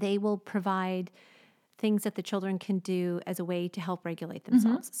provide things that the children can do as a way to help regulate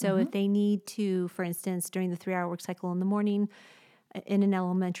themselves. So if they need to, for instance, during the 3-hour work cycle in the morning, in an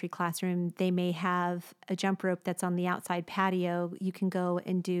elementary classroom, they may have a jump rope that's on the outside patio. You can go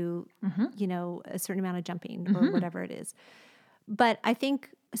and do, a certain amount of jumping or whatever it is. But I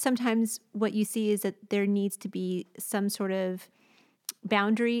think sometimes what you see is that there needs to be some sort of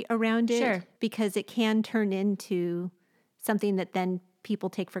boundary around it, because it can turn into something that then people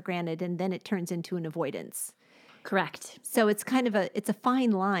take for granted, and then it turns into an avoidance. Correct. So it's kind of it's a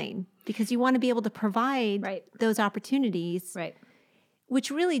fine line, because you want to be able to provide those opportunities, which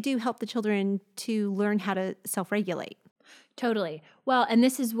really do help the children to learn how to self-regulate. Totally. Well, and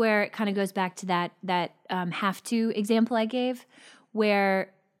this is where it kind of goes back to that have to example I gave,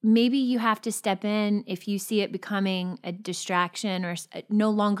 where maybe you have to step in if you see it becoming a distraction or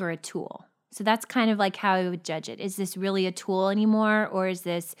no longer a tool. So that's kind of like how I would judge it. Is this really a tool anymore, or is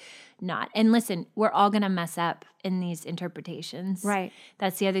this not? And listen, we're all going to mess up in these interpretations. Right.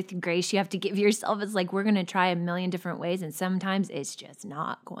 That's the other grace you have to give yourself. Is like, we're going to try a million different ways, and sometimes it's just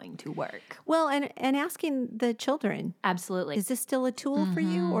not going to work. Well, and asking the children. Absolutely. Is this still a tool for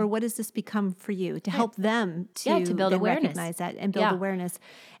you, or what does this become for you, to help them to build awareness. Recognize that and build awareness.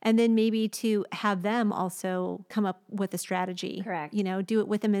 And then maybe to have them also come up with a strategy. Correct. Do it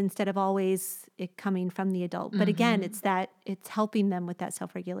with them instead of always it coming from the adult. But again, it's helping them with that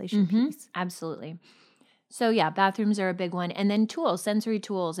self-regulation piece. Absolutely. So yeah, bathrooms are a big one. And then tools, sensory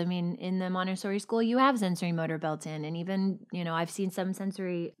tools. I mean, in the Montessori school, you have sensory motor built in. And even, I've seen some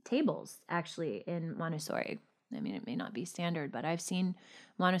sensory tables actually in Montessori. I mean, it may not be standard, but I've seen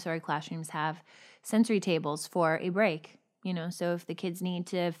Montessori classrooms have sensory tables for a break. So if the kids need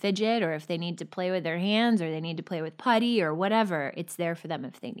to fidget, or if they need to play with their hands, or they need to play with putty or whatever, it's there for them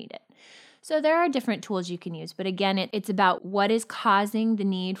if they need it. So there are different tools you can use. But again, it's about what is causing the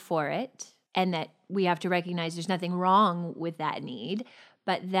need for it, and that we have to recognize there's nothing wrong with that need,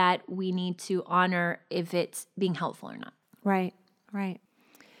 but that we need to honor if it's being helpful or not. Right.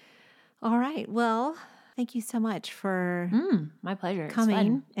 All right. Well, thank you so much for My pleasure. coming It's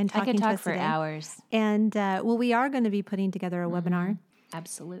fun. and talking I could to talk us for today. hours. And we are going to be putting together a webinar.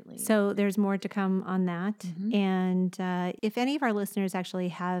 Absolutely. So there's more to come on that. And if any of our listeners actually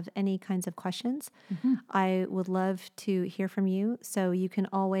have any kinds of questions, I would love to hear from you. So you can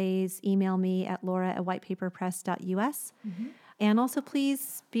always email me at laura@whitepaperpress.us. And also,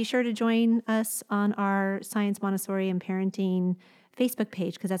 please be sure to join us on our Science Montessori and Parenting Facebook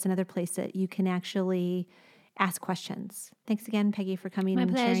page, because that's another place that you can actually ask questions. Thanks again, Peggy, for coming My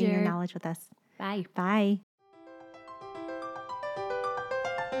and sharing your pleasure. knowledge with us. Bye. Bye.